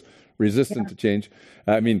he was resistant to change.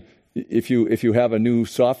 I mean, if you have a new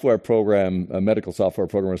software program, a medical software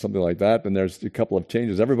program or something like that, and there's a couple of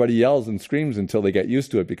changes, everybody yells and screams until they get used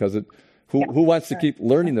to it, because who wants to keep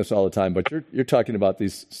learning this all the time? But you're talking about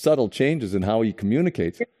these subtle changes in how he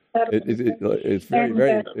communicates. It's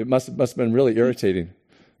very it must have been really irritating.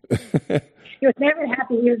 He was never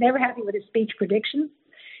happy. He was never happy with his speech predictions.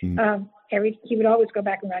 Mm-hmm. He would always go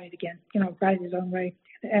back and write it again. Write it his own way.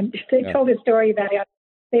 And they told a story about it.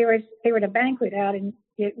 They were at a banquet out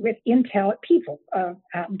with Intel people out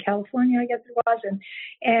in California, I guess it was,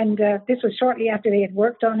 and this was shortly after they had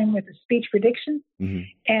worked on him with the speech prediction,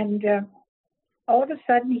 and all of a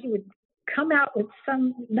sudden he would come out with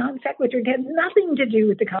some non sequitur that had nothing to do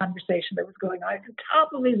with the conversation that was going on at the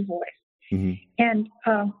top of his voice, and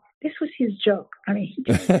this was his joke. I mean,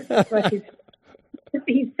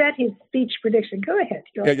 he set his speech prediction. Go ahead.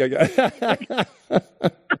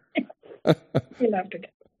 He loved it.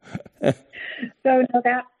 So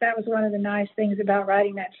that was one of the nice things about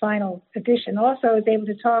writing that final edition. Also, I was able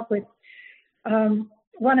to talk with a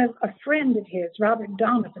friend of his, Robert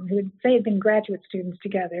Donovan, they had been graduate students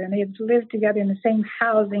together, and they had lived together in the same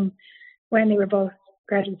housing when they were both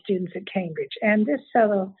graduate students at Cambridge. And this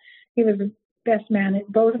fellow, he was the best man at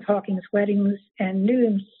both of Hawking's weddings and knew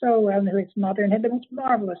him so well, knew his mother, and had the most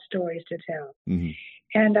marvelous stories to tell.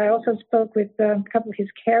 And I also spoke with a couple of his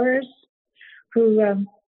carers who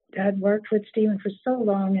had worked with Stephen for so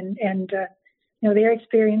long, and their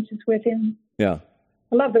experiences with him. Yeah,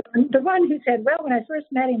 I love the one who said, "Well, when I first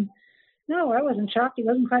met him, no, I wasn't shocked. He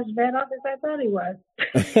wasn't quite as bad off as I thought he was."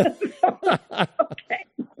 Okay,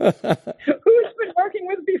 who's been working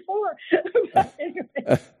with before?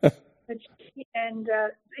 And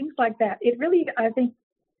things like that. It really, I think,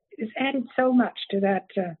 has added so much to that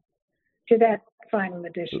final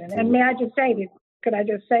edition. And may I just say, could I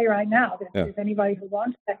just say right now that if there's anybody who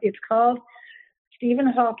wants that, it's called Stephen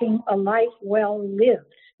Hawking, A Life Well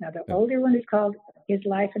Lived. Now, the older one is called His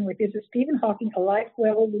Life and Work. This is Stephen Hawking, A Life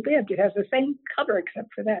Well Lived. It has the same cover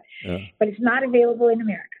except for that. But it's not available in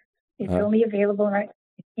America. It's only available right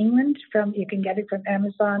in England. You can get it from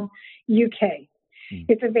Amazon UK.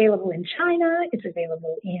 It's available in China. It's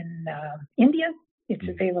available in India. It's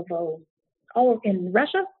available all in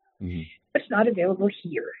Russia. But it's not available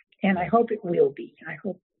here. And I hope it will be. I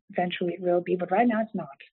hope eventually it will be, but right now it's not.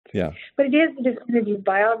 Yeah. But it is a definitive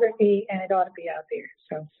biography, and it ought to be out there.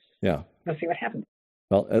 So we'll see what happens.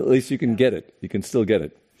 Well, at least you can get it. You can still get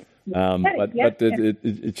it. But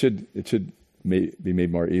it should be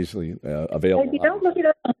made more easily available. If you don't look it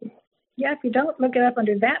up, if you don't look it up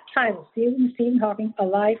under that title, Stephen Hawking, A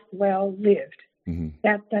Life Well Lived.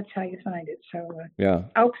 That's how you find it. So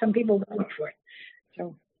I hope some people will look for it.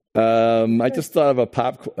 So. I just thought of a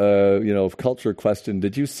pop, culture question.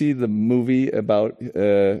 Did you see the movie about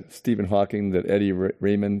Stephen Hawking that Eddie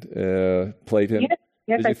Raymond played him?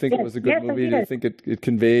 Did you think it was a good movie? Did you think it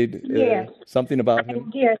conveyed something about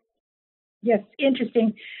him? Yes,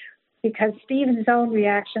 interesting, because Stephen's own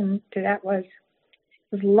reaction to that was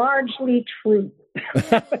largely true.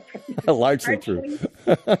 Largely true.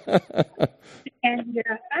 And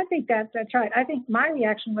I think that's right. I think my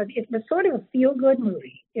reaction was it was sort of a feel-good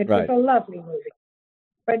movie. It was a lovely movie.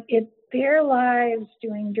 But their lives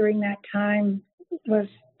during that time was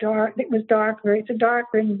dark. It was darker. It's a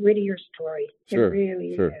darker and grittier story. Sure, it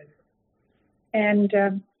really is. And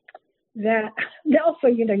that also,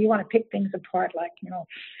 you want to pick things apart, like,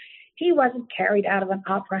 he wasn't carried out of an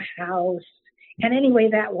opera house. And anyway,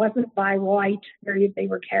 that wasn't Bayreuth where they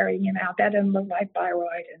were carrying him out. That didn't look like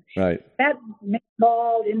Bayreuth. And that May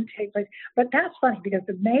Ball didn't take place. But that's funny, because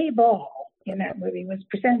the May Ball in that movie was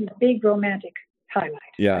presented as a big romantic highlight.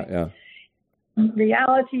 In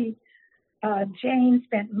reality, Jane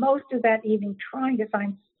spent most of that evening trying to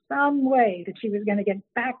find some way that she was going to get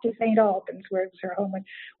back to St. Albans, where it was her home,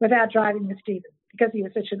 without driving with Stephen, because he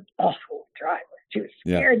was such an awful driver. She was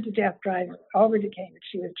scared to death driving over to Cambridge.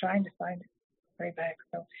 She was trying to find her way back.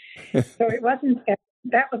 So it wasn't,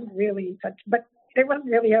 that wasn't really such, but there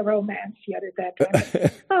wasn't really a romance yet at that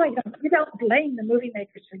time. You don't blame the movie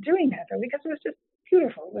makers for doing that, though, because it was just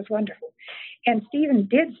beautiful. It was wonderful. And Stephen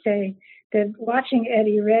did say that watching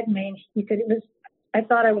Eddie Redmayne, he said, I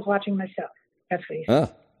thought I was watching myself. That's what he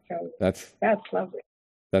said. So that's lovely.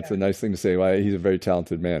 That's a nice thing to say. Well, he's a very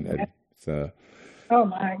talented man, Eddie. Oh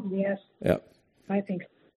my, yes. Yeah. I think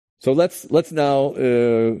So so. let's now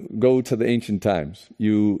go to the ancient times.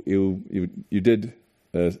 You did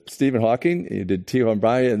Stephen Hawking, you did Tycho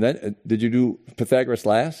Brahe, and then did you do Pythagoras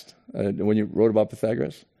last when you wrote about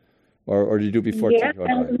Pythagoras, or did you do before? Yes, Tycho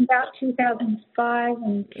that was about 2005,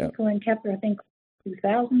 and Tycho and Kepler, I think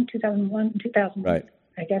 2000, 2001, 2000. Right.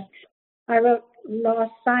 I guess I wrote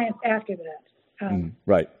Lost Science after that.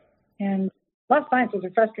 Right. And Lost Science was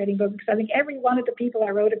a frustrating book because I think every one of the people I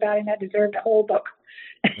wrote about in that deserved a whole book.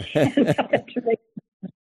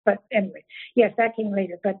 But anyway, yes, that came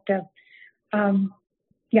later. But how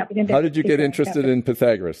did you get interested in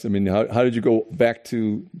Pythagoras? I mean, how did you go back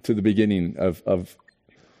to the beginning of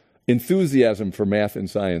enthusiasm for math and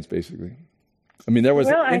science, basically? I mean, there was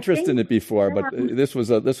interest in it before, but this was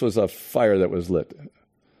a fire that was lit,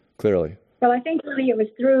 clearly. Well, I think really it was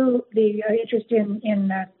through the interest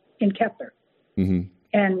in Kepler,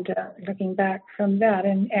 and looking back from that,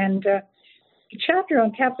 and the chapter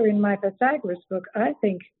on Kepler in my Pythagoras book, I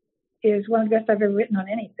think, is one of the best I've ever written on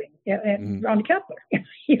anything, on Kepler,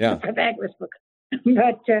 the Pythagoras book.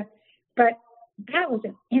 But that was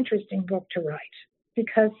an interesting book to write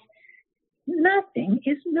because nothing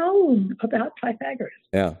is known about Pythagoras.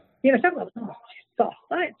 Yeah. Talk about soft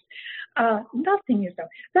science. Nothing is known.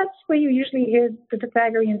 That's where you usually hear the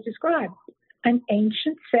Pythagoreans described, an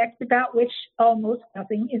ancient sect about which almost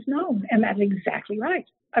nothing is known. And that's exactly right.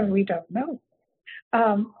 I mean, we don't know.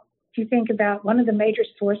 If you think about one of the major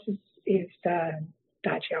sources is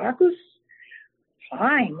Diagearchus.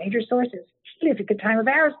 Fine, major sources. He lived at the time of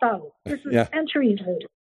Aristotle. This is centuries later.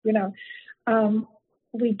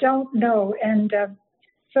 We don't know. And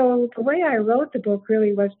so the way I wrote the book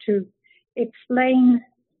really was to explain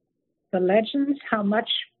the legends, how much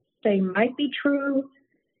they might be true.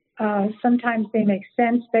 Sometimes they make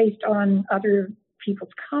sense based on other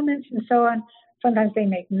people's comments and so on. Sometimes they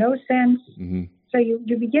make no sense. So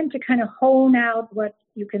you begin to kind of hone out what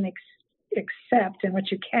you can accept and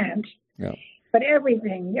what you can't. Yeah. But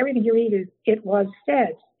everything you read is, it was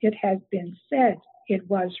said, it has been said, it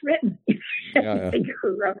was written.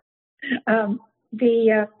 Who wrote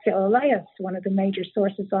the Philolaus, one of the major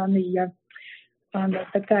sources on the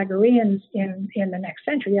Pythagoreans in the next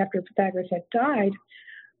century after Pythagoras had died.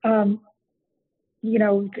 He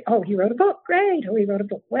wrote a book. Great. He wrote a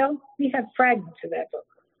book. Well, we have fragments of that book.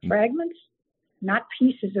 Fragments, not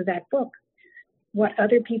pieces of that book. What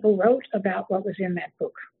other people wrote about what was in that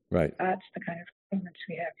book. Right. That's the kind of fragments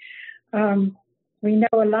we have. We know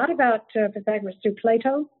a lot about Pythagoras through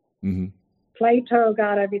Plato. Plato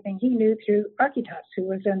got everything he knew through Archytas, who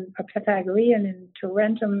was a Pythagorean in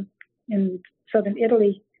Tarentum in southern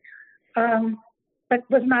Italy, but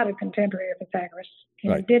was not a contemporary of Pythagoras.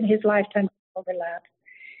 Did his lifetime overlap?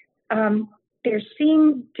 There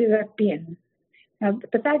seemed to have been. Now, the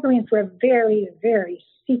Pythagoreans were a very, very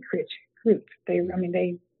secret group. They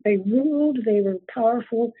ruled. They were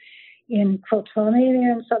powerful in Crotone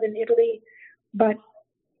in southern Italy, but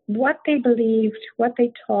what they believed, what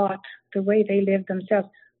they taught, the way they lived themselves,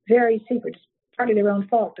 very secret. It's partly their own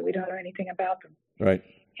fault that we don't know anything about them. Right.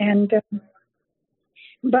 And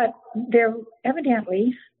but there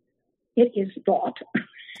evidently, it is thought,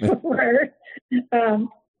 were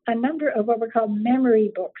a number of what were called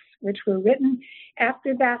memory books, which were written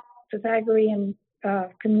after that Pythagorean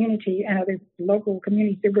community and other local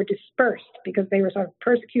communities. They were dispersed because they were sort of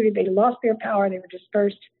persecuted. They lost their power. They were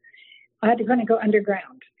dispersed. I had to kind of go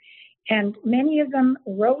underground. And many of them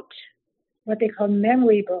wrote what they call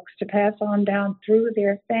memory books to pass on down through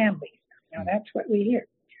their families. Now, that's what we hear.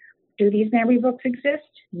 Do these memory books exist?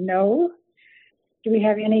 No. Do we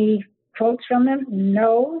have any quotes from them?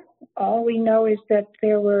 No. All we know is that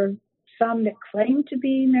there were some that claimed to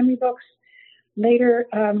be memory books. Later,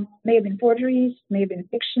 may have been forgeries, may have been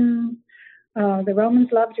fiction. The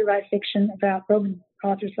Romans loved to write fiction Roman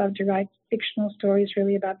authors loved to write fictional stories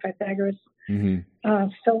really about Pythagoras.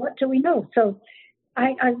 So what do we know? So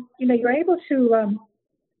you're able to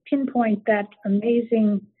pinpoint that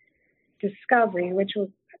amazing discovery, which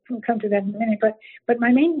we'll come to that in a minute. But the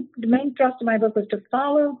main thrust of my book was to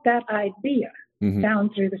follow that idea down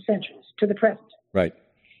through the centuries to the present. Right.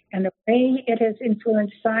 And the way it has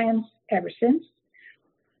influenced science ever since,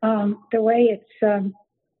 the way it's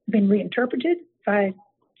been reinterpreted by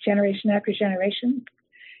generation after generation,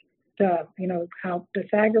 how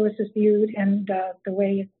Pythagoras is viewed, and the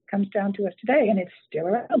way it comes down to us today, and it's still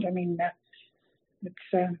around. I mean,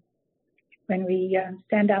 it's when we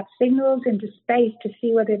send out signals into space to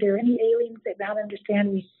see whether there are any aliens that not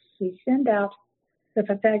understand, we send out the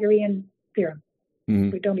Pythagorean theorem.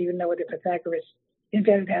 Mm-hmm. We don't even know whether Pythagoras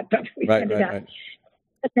invented that, but we send it out. Right.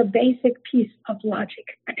 It's a basic piece of logic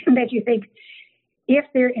that you think, if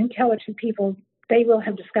they're intelligent people, they will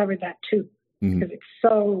have discovered that too, because it's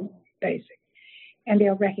so basic, and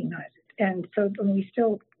they'll recognize it. And so when we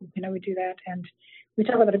still, we do that, and we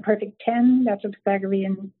talk about a perfect 10. That's a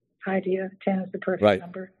Pythagorean idea. 10 is the perfect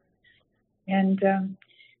number. And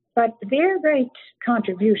but their great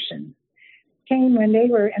contribution came when they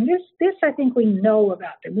were, and this I think we know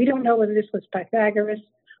about them. We don't know whether this was Pythagoras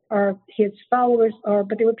or his followers,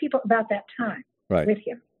 but there were people about that time with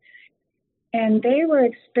him. And they were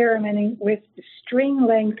experimenting with string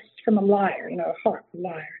lengths from a lyre, a harp,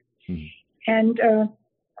 lyre, and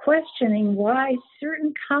questioning why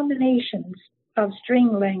certain combinations of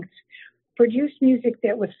string lengths produced music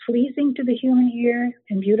that was pleasing to the human ear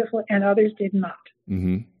and beautiful, and others did not.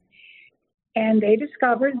 Mm-hmm. And they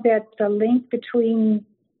discovered that the link between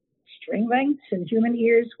string lengths and human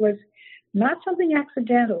ears was not something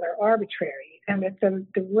accidental or arbitrary, and that the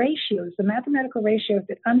ratios, the mathematical ratios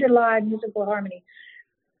that underlie musical harmony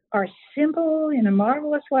are simple in a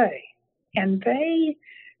marvelous way. And they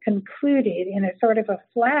concluded in a sort of a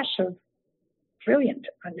flash of brilliant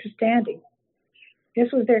understanding,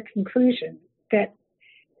 this was their conclusion, that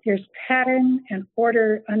there's pattern and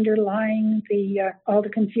order underlying all the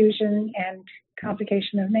confusion and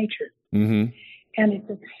complication of nature. Mm-hmm. And it's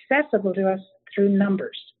accessible to us through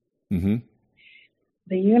numbers. Mm-hmm.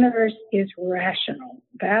 The universe is rational.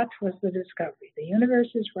 That was the discovery. The universe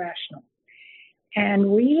is rational. And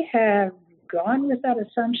we have gone with that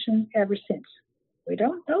assumption ever since. We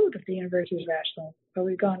don't know that the universe is rational, but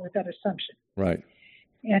we've gone with that assumption. Right.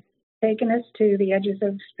 And it's taken us to the edges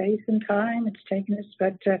of space and time. It's taken us,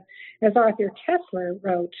 but as Arthur Kessler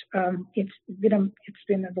wrote, it's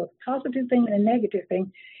been a both positive thing and a negative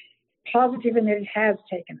thing. Positive in that it has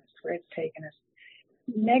taken us where it's taken us.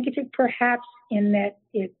 Negative, perhaps, in that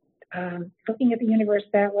it looking at the universe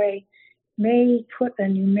that way may put a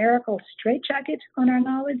numerical straitjacket on our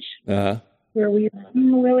knowledge, where we are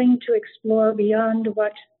unwilling to explore beyond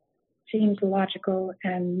what seems logical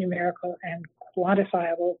and numerical and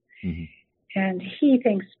quantifiable. Mm-hmm. And he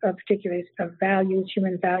thinks, particularly of values,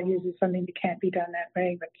 human values, is something that can't be done that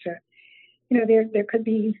way. But there could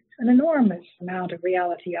be an enormous amount of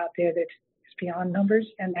reality out there that is beyond numbers,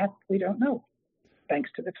 and that we don't know, thanks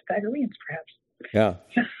to the Pythagoreans, perhaps.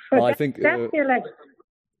 Yeah. Well, I think that's their legacy.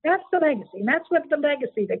 That's the legacy, and that's what the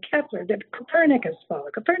legacy that Kepler, that Copernicus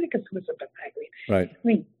followed. Copernicus was a Pythagorean. Right. I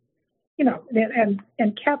mean,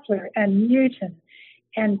 and Kepler and Newton,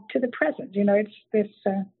 and to the present, it's this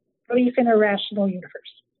belief in a rational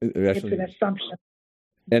universe. It's an assumption.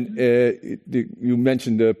 And you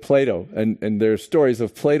mentioned Plato, and there are stories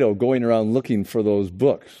of Plato going around looking for those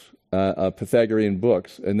books, Pythagorean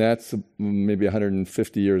books, and that's maybe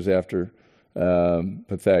 150 years after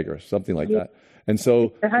Pythagoras, something like that. And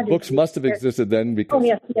so books must have existed then because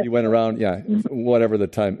he went around, whatever the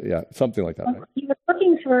time, something like that. Right? He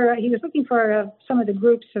was looking for some of the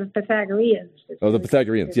groups of Pythagoreans. Oh, the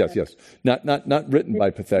Pythagoreans, yes. Not written by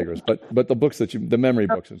Pythagoras, but the books the memory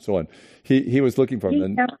books and so on. He was looking for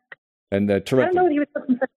them. And I don't know that he was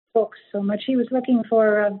looking for books so much. He was looking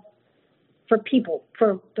for people,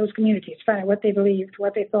 for those communities, find out what they believed,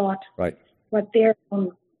 what they thought, right? What their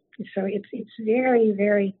own. So it's very,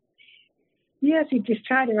 very. Yes, you just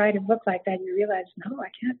try to write a book like that, you realize, no,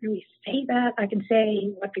 I can't really say that. I can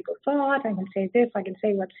say what people thought. I can say this. I can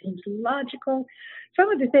say what seems logical.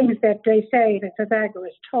 Some of the things that they say that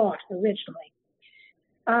Pythagoras taught originally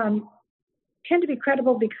tend to be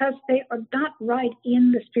credible because they are not right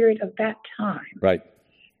in the spirit of that time. Right.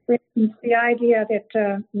 For instance, the idea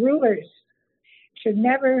that rulers should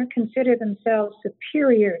never consider themselves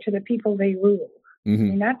superior to the people they rule. Mm-hmm. I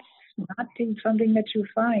mean, that's not something that you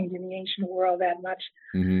find in the ancient world that much.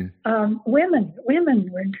 Mm-hmm. Women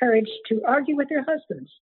were encouraged to argue with their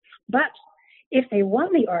husbands, but if they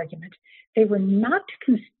won the argument, they were not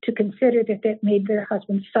to consider that made their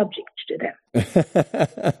husbands subject to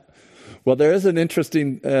them. Well, there is an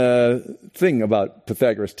interesting thing about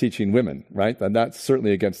Pythagoras teaching women, right? And that's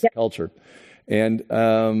certainly against the culture. And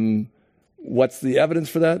What's the evidence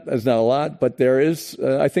for that? There's not a lot, but there is,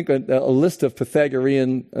 I think, a list of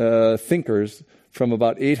Pythagorean thinkers from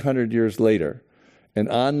about 800 years later. And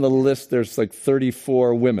on the list, there's like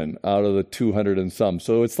 34 women out of the 200 and some.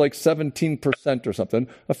 So it's like 17% or something,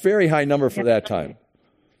 a very high number for that time.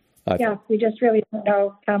 We just really don't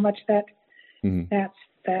know how much that's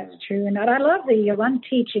true. And I love the one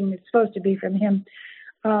teaching that's supposed to be from him.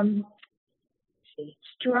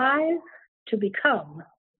 Strive to become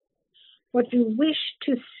what you wish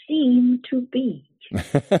to seem to be.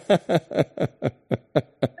 That's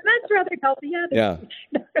rather healthy. Yeah.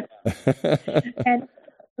 And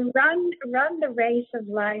run the race of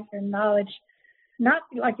life and knowledge, not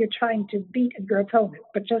like you're trying to beat your opponent,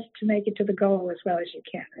 but just to make it to the goal as well as you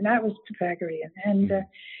can. And that was Pythagorean. And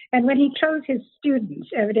when he chose his students,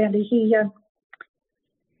 evidently he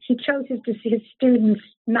chose his students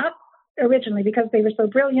not originally because they were so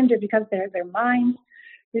brilliant or because their minds,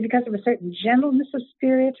 but because of a certain gentleness of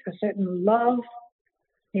spirit, a certain love,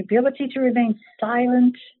 the ability to remain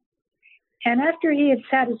silent. And after he had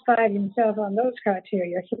satisfied himself on those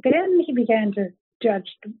criteria, then he began to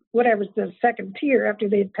judge whatever's the second tier after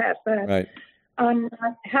they had passed that, right, on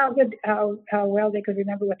how well they could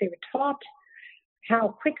remember what they were taught, how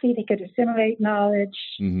quickly they could assimilate knowledge,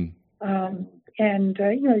 and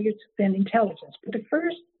intelligence. But the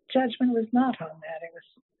first judgment was not on that. It was,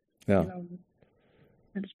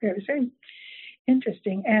 it was very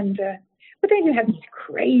interesting. And but then you have these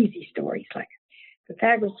crazy stories like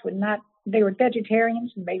Pythagoras would not. They were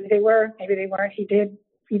vegetarians, and maybe they were, maybe they weren't. He did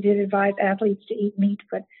advise athletes to eat meat,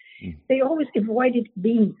 but they always avoided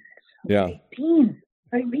beans. Yeah, beans.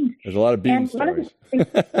 There's a lot of bean stories.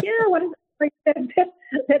 One of the things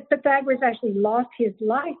that Pythagoras actually lost his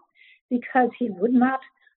life because he would not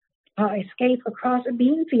escape across a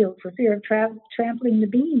bean field for fear of trampling the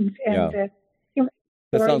beans. And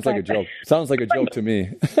that sounds like a joke. Sounds like a joke to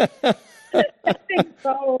me. I think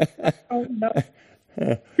so. Oh no.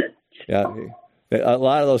 Yeah, a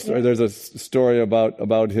lot of those stories. There's a story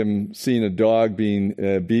about him seeing a dog being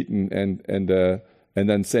beaten and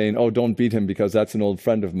then saying, "Oh, don't beat him because that's an old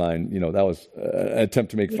friend of mine." That was an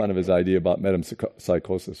attempt to make fun of his idea about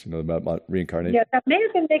metempsychosis. About reincarnation. Yeah, that may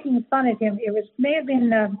have been making fun of him. May have been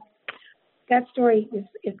that story.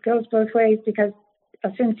 It goes both ways because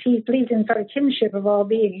since he believed in sort of kinship of all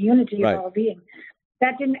being, unity of all being.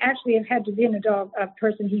 That didn't actually have had to be in a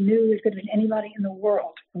person he knew. It could have been anybody in the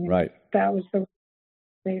world. Right. That was the way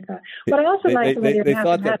they thought. But I also like the way they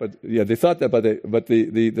thought that. They thought that. But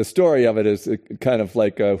the story of it is kind of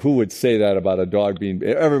like who would say that about a dog being?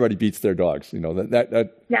 Everybody beats their dogs.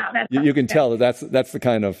 You can tell that's the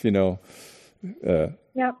kind of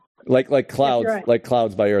like clouds, right. Like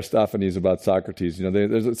Clouds by Aristophanes about Socrates.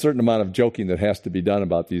 There's a certain amount of joking that has to be done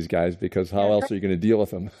about these guys because how else are you going to deal with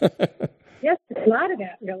them? Yes, there's a lot of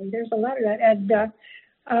that, really. There's a lot of that. And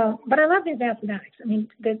but I love the mathematics. I mean,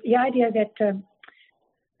 the idea that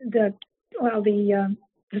the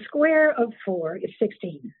square of 4 is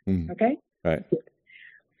 16, okay? Right.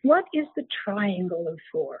 What is the triangle of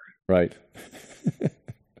 4? Right.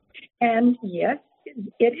 And yes,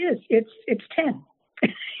 it is. It's 10.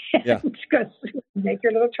 Yeah. Because make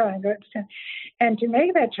your little triangle, it's 10. And to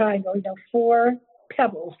make that triangle, 4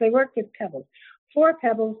 pebbles. They work with pebbles. 4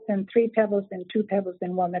 pebbles, then 3 pebbles, then 2 pebbles,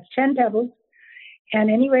 then 1. That's 10 pebbles.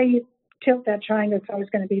 And any way you tilt that triangle, it's always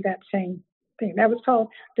going to be that same thing. That was called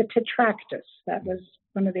the tetractys. That was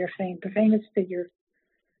one of their famous figure.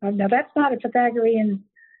 Now, that's not a Pythagorean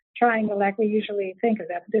triangle like we usually think of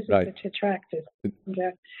that. But this is the tetractys.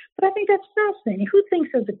 But I think that's fascinating. Who thinks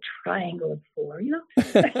of the triangle of 4,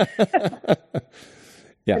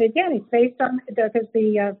 Yeah. But again, it's based on, because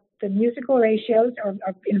the musical ratios are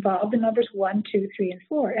involved in numbers 1, 2, 3, and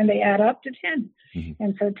 4, and they add up to 10. Mm-hmm.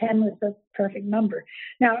 And so 10 was the perfect number.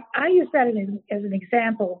 Now, I use that as an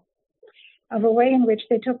example of a way in which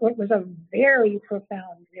they took what was a very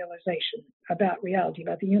profound realization about reality,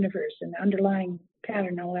 about the universe and the underlying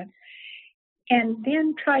pattern and all that, and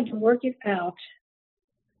then tried to work it out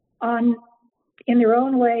in their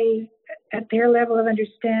own way at their level of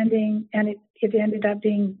understanding, and it ended up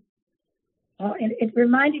being, it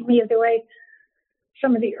reminded me of the way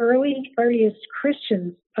some of the earliest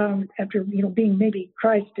Christians, after being maybe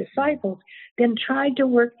Christ's disciples, then tried to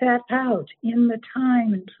work that out in the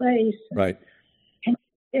time and place. Right. And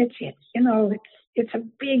it's a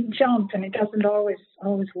big jump, and it doesn't always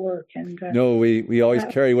work. And no, we always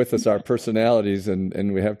carry with us our personalities,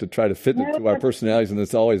 and we have to try to fit it to our personalities, and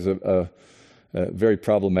it's always a very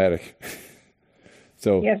problematic.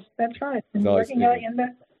 So yes, that's right. And working out in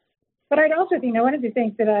that. But I'd also think, one of the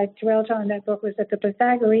things that I dwelt on in that book was that the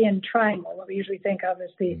Pythagorean triangle, what we usually think of as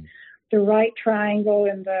the the right triangle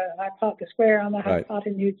and the square on the Right.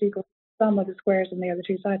 hypotenuse equals the sum of the squares on the other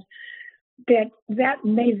two sides, that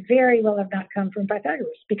may very well have not come from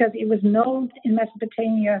Pythagoras, because it was known in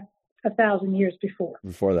Mesopotamia 1,000 years before.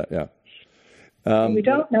 Before that, yeah. We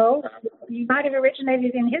don't know. You might have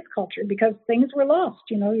originated in his culture because things were lost.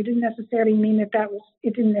 You know, it didn't necessarily mean that would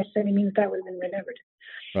have been remembered.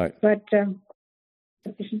 Right. But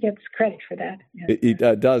he gets credit for that. Yeah.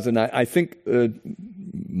 It does, and I think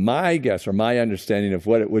my guess or my understanding of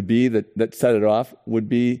what it would be that set it off would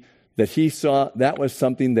be that he saw that was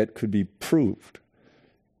something that could be proved.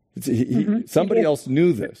 Somebody else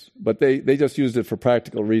knew this, but they just used it for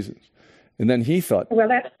practical reasons. And then he thought, well,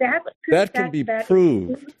 that can be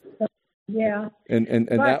proved. Yeah. And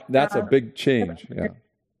that's a big change. Yeah.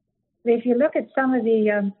 If you look at some of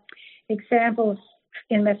the examples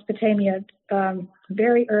in Mesopotamia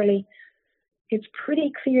very early, it's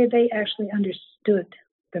pretty clear they actually understood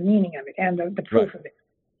the meaning of it and the proof of it.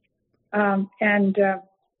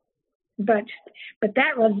 But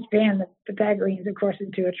that ran the Pythagoreans, of course,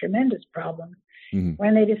 into a tremendous problem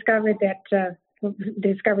when they discovered that the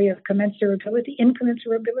discovery of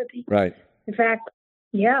incommensurability. Right. In fact,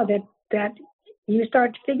 that you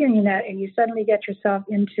start figuring that, and you suddenly get yourself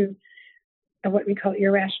into what we call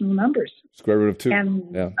irrational numbers. Square root of 2.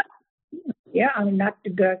 And, I mean, not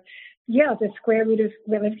the square root of,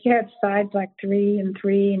 well, if you have sides like 3 and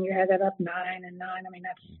 3, and you add that up 9 and 9, I mean,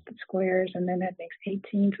 that's the squares, and then that makes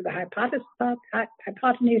 18 for the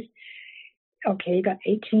hypotenuse. Okay, you got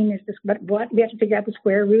 18 is this, but what? We have to figure out the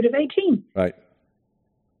square root of 18. Right.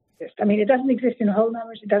 I mean, it doesn't exist in whole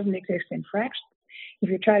numbers. It doesn't exist in fractions.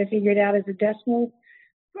 If you try to figure it out as a decimal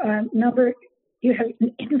number, you have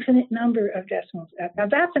an infinite number of decimals. Now,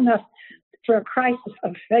 that's enough for a crisis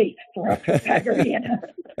of faith for a Pythagorean.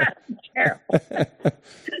 Terrible.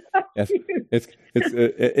 Yes,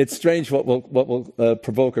 it's strange what will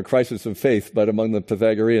provoke a crisis of faith, but among the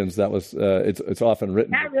Pythagoreans, that was it's often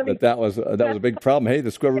written that was a big problem. Hey,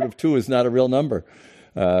 the square root of 2 is not a real number.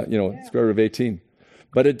 Square root of 18.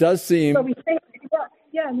 But it does seem. But we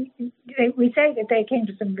say that they came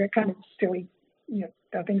to some kind of silly,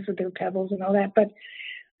 things with their pebbles and all that. But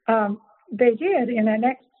they did in the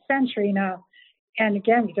next century now. And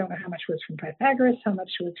again, we don't know how much was from Pythagoras,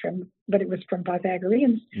 but it was from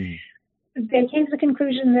Pythagoreans. They came to the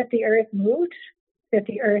conclusion that the Earth moved,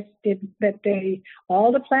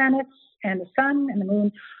 all the planets and the sun and the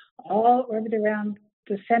moon all orbit around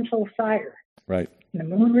the central fire. Right. The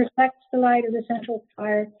moon reflects the light of the central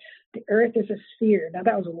fire. The Earth is a sphere. Now,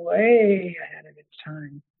 that was way ahead of its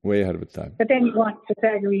time. Way ahead of its time. But then you want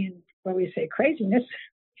Pythagorean, we say craziness.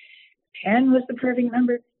 10 was the perfect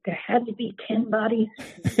number. There had to be 10 bodies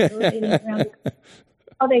rotating around it.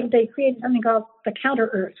 They created something called the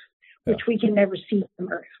counter-Earth, which we can never see from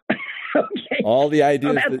Earth. Okay. All the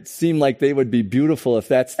ideas that seem like they would be beautiful if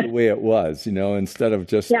that's the way it was, instead of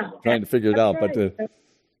just trying to figure it out. Right.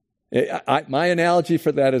 But my analogy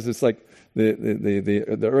for that is it's like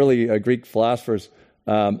the early Greek philosophers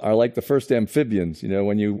are like the first amphibians.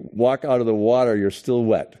 When you walk out of the water, you're still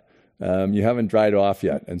wet. You haven't dried off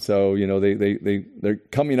yet. And so, they're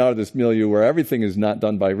coming out of this milieu where everything is not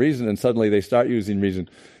done by reason, and suddenly they start using reason.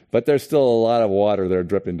 But there's still a lot of water there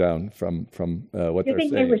dripping down from what they're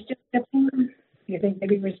saying. You think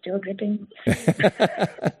maybe we're still dripping?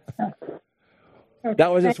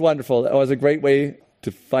 That was just wonderful. That was a great way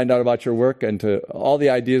to find out about your work and to all the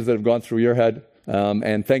ideas that have gone through your head.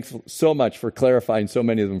 And thanks so much for clarifying so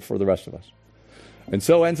many of them for the rest of us. And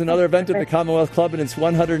so ends another event at the Commonwealth Club in its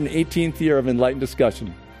 118th year of enlightened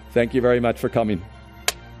discussion. Thank you very much for coming.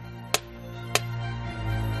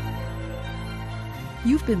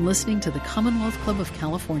 You've been listening to the Commonwealth Club of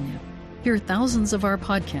California. Hear thousands of our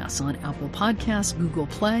podcasts on Apple Podcasts, Google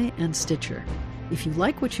Play, and Stitcher. If you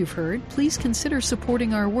like what you've heard, please consider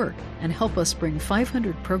supporting our work and help us bring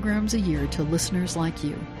 500 programs a year to listeners like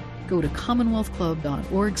you. Go to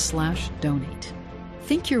commonwealthclub.org/donate.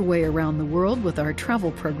 Think your way around the world with our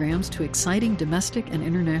travel programs to exciting domestic and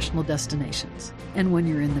international destinations. And when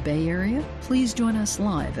you're in the Bay Area, please join us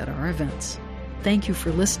live at our events. Thank you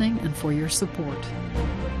for listening and for your support.